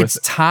if I'm worth. It's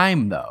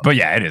time though. But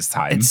yeah, it is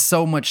time. It's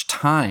so much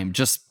time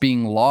just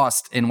being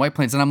lost in White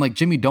Plains. And I'm like,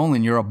 Jimmy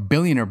Dolan, you're a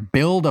billionaire.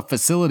 Build a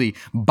facility,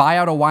 buy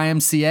out a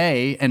YMCA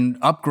and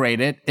upgrade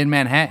it in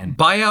Manhattan.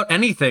 Buy out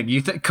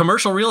anything.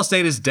 Commercial real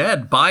estate is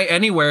dead. Buy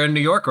anywhere in New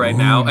York right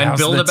now and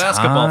build a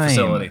basketball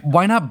facility.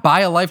 Why not buy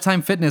a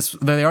Lifetime Fitness?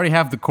 They already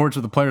have the courts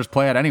where the players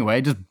play at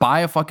anyway. Just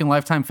buy a fucking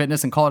Lifetime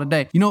Fitness and call it a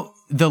day. You know,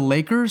 the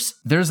Lakers,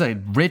 there's a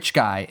rich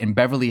guy in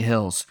Beverly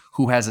Hills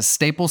who has a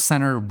Staples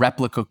Center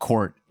replica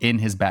court in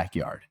his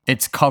backyard.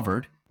 It's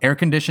covered, air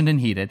conditioned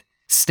and heated.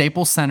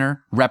 Staples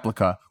Center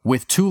replica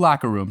with 2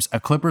 locker rooms, a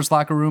Clippers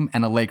locker room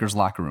and a Lakers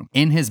locker room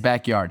in his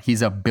backyard.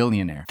 He's a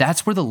billionaire.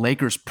 That's where the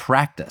Lakers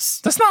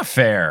practice. That's not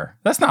fair.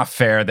 That's not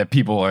fair that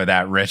people are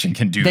that rich and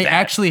can do that. They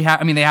actually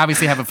have, I mean, they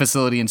obviously have a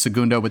facility in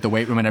Segundo with the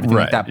weight room and everything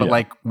like that. But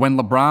like when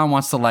LeBron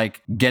wants to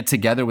like get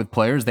together with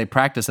players, they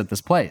practice at this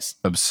place.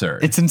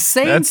 Absurd. It's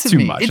insane That's to too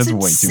me. much. It's That's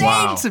way too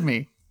much. insane to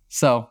me.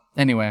 So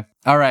anyway,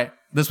 all right.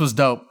 This was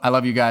dope. I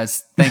love you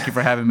guys. Thank you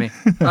for having me.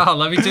 Oh,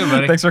 love you too,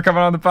 buddy. Thanks for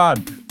coming on the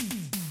pod.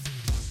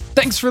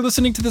 Thanks for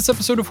listening to this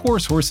episode of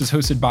Horse. Horse is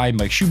hosted by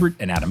Mike Schubert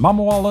and Adam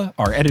Mamawala.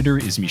 Our editor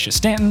is Misha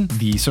Stanton.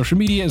 The social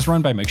media is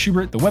run by Mike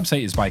Schubert. The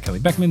website is by Kelly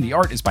Beckman. The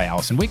art is by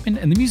Allison Wakeman.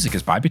 And the music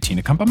is by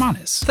Bettina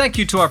Campamanes. Thank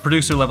you to our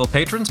producer-level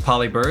patrons,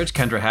 Polly Burge,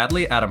 Kendra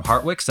Hadley, Adam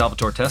Hartwick,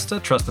 Salvatore Testa,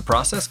 Trust the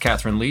Process,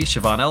 Catherine Lee,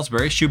 Siobhan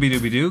Ellsbury,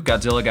 Shooby-Dooby-Doo,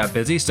 Godzilla Got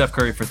Busy, Steph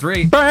Curry for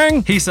 3,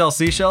 Bang! He Sells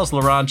Seashells,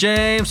 LaRon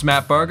James,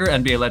 Matt Barger,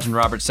 NBA legend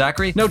Robert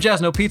Zachary, No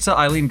Jazz No Pizza,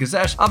 Eileen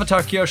Gazesh,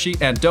 Avatar Kyoshi,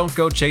 and Don't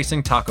Go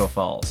Chasing Taco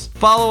Falls.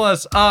 Follow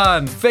us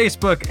on Facebook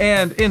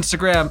and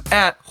Instagram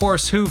at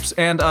Horse Hoops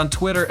and on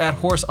Twitter at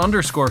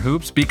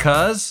Horse_Hoops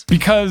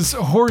because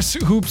Horse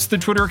Hoops, the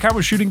Twitter account,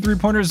 was shooting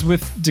 3-pointers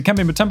with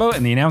Dikembe Mutombo,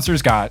 and the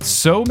announcers got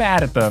so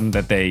mad at them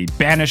that they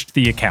banished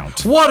the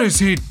account. What is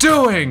he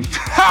doing?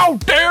 How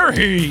dare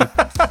he?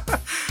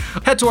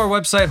 Head to our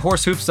website,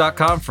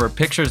 horsehoops.com, for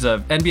pictures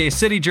of NBA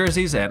City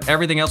jerseys and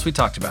everything else we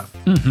talked about.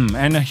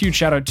 And a huge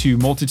shout out to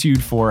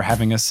Multitude for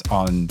having us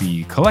on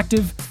the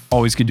collective.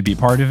 Always good to be a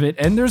part of it.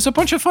 And there's a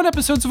bunch of fun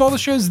episodes of all the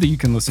shows that you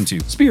can listen to.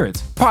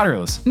 Spirits,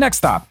 Potterless, Next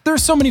Stop.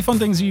 There's so many fun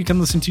things that you can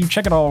listen to.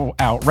 Check it all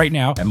out right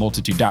now at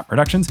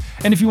multitude.productions.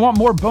 And if you want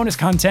more bonus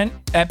content,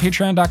 at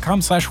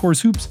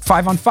patreon.com/horsehoops,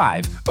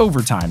 5-on-5,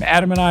 overtime.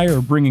 Adam and I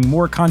are bringing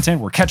more content.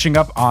 We're catching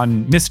up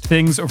on missed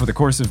things over the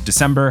course of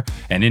December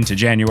and into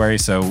January.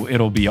 So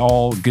it'll be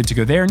all good to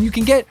go there. And you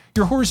can get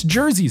your horse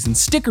jerseys and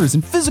stickers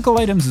and physical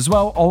items as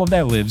well. All of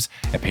that lives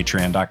at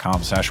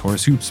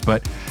patreon.com/horsehoops.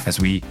 But as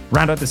we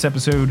round out this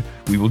episode,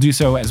 we will do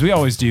so as we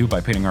always do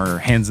by putting our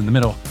hands in the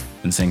middle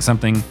and saying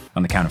something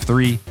on the count of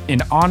 3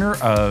 in honor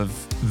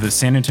of the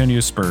San Antonio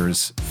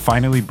Spurs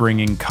finally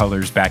bringing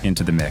colors back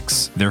into the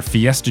mix. Their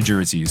Fiesta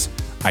jerseys.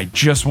 I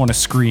just want to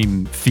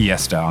scream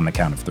Fiesta on the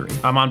count of 3.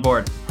 I'm on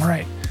board. All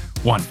right.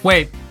 1.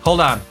 Wait,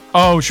 hold on.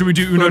 Oh, should we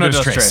do uno,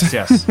 dos, tres? tres?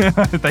 Yes.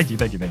 Thank you.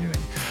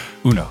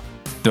 1,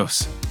 2,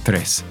 3.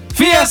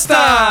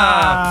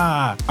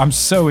 Fiesta! I'm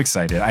so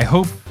excited. I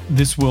hope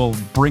this will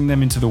bring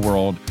them into the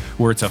world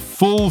where it's a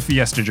full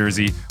Fiesta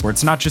jersey, where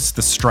it's not just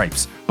the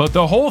stripes, but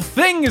the whole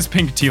thing is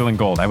pink, teal, and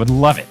gold. I would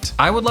love it.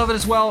 I would love it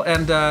as well.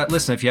 And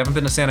listen, if you haven't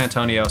been to San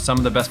Antonio, some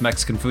of the best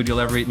Mexican food you'll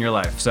ever eat in your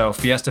life. So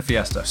Fiesta.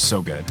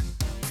 So good.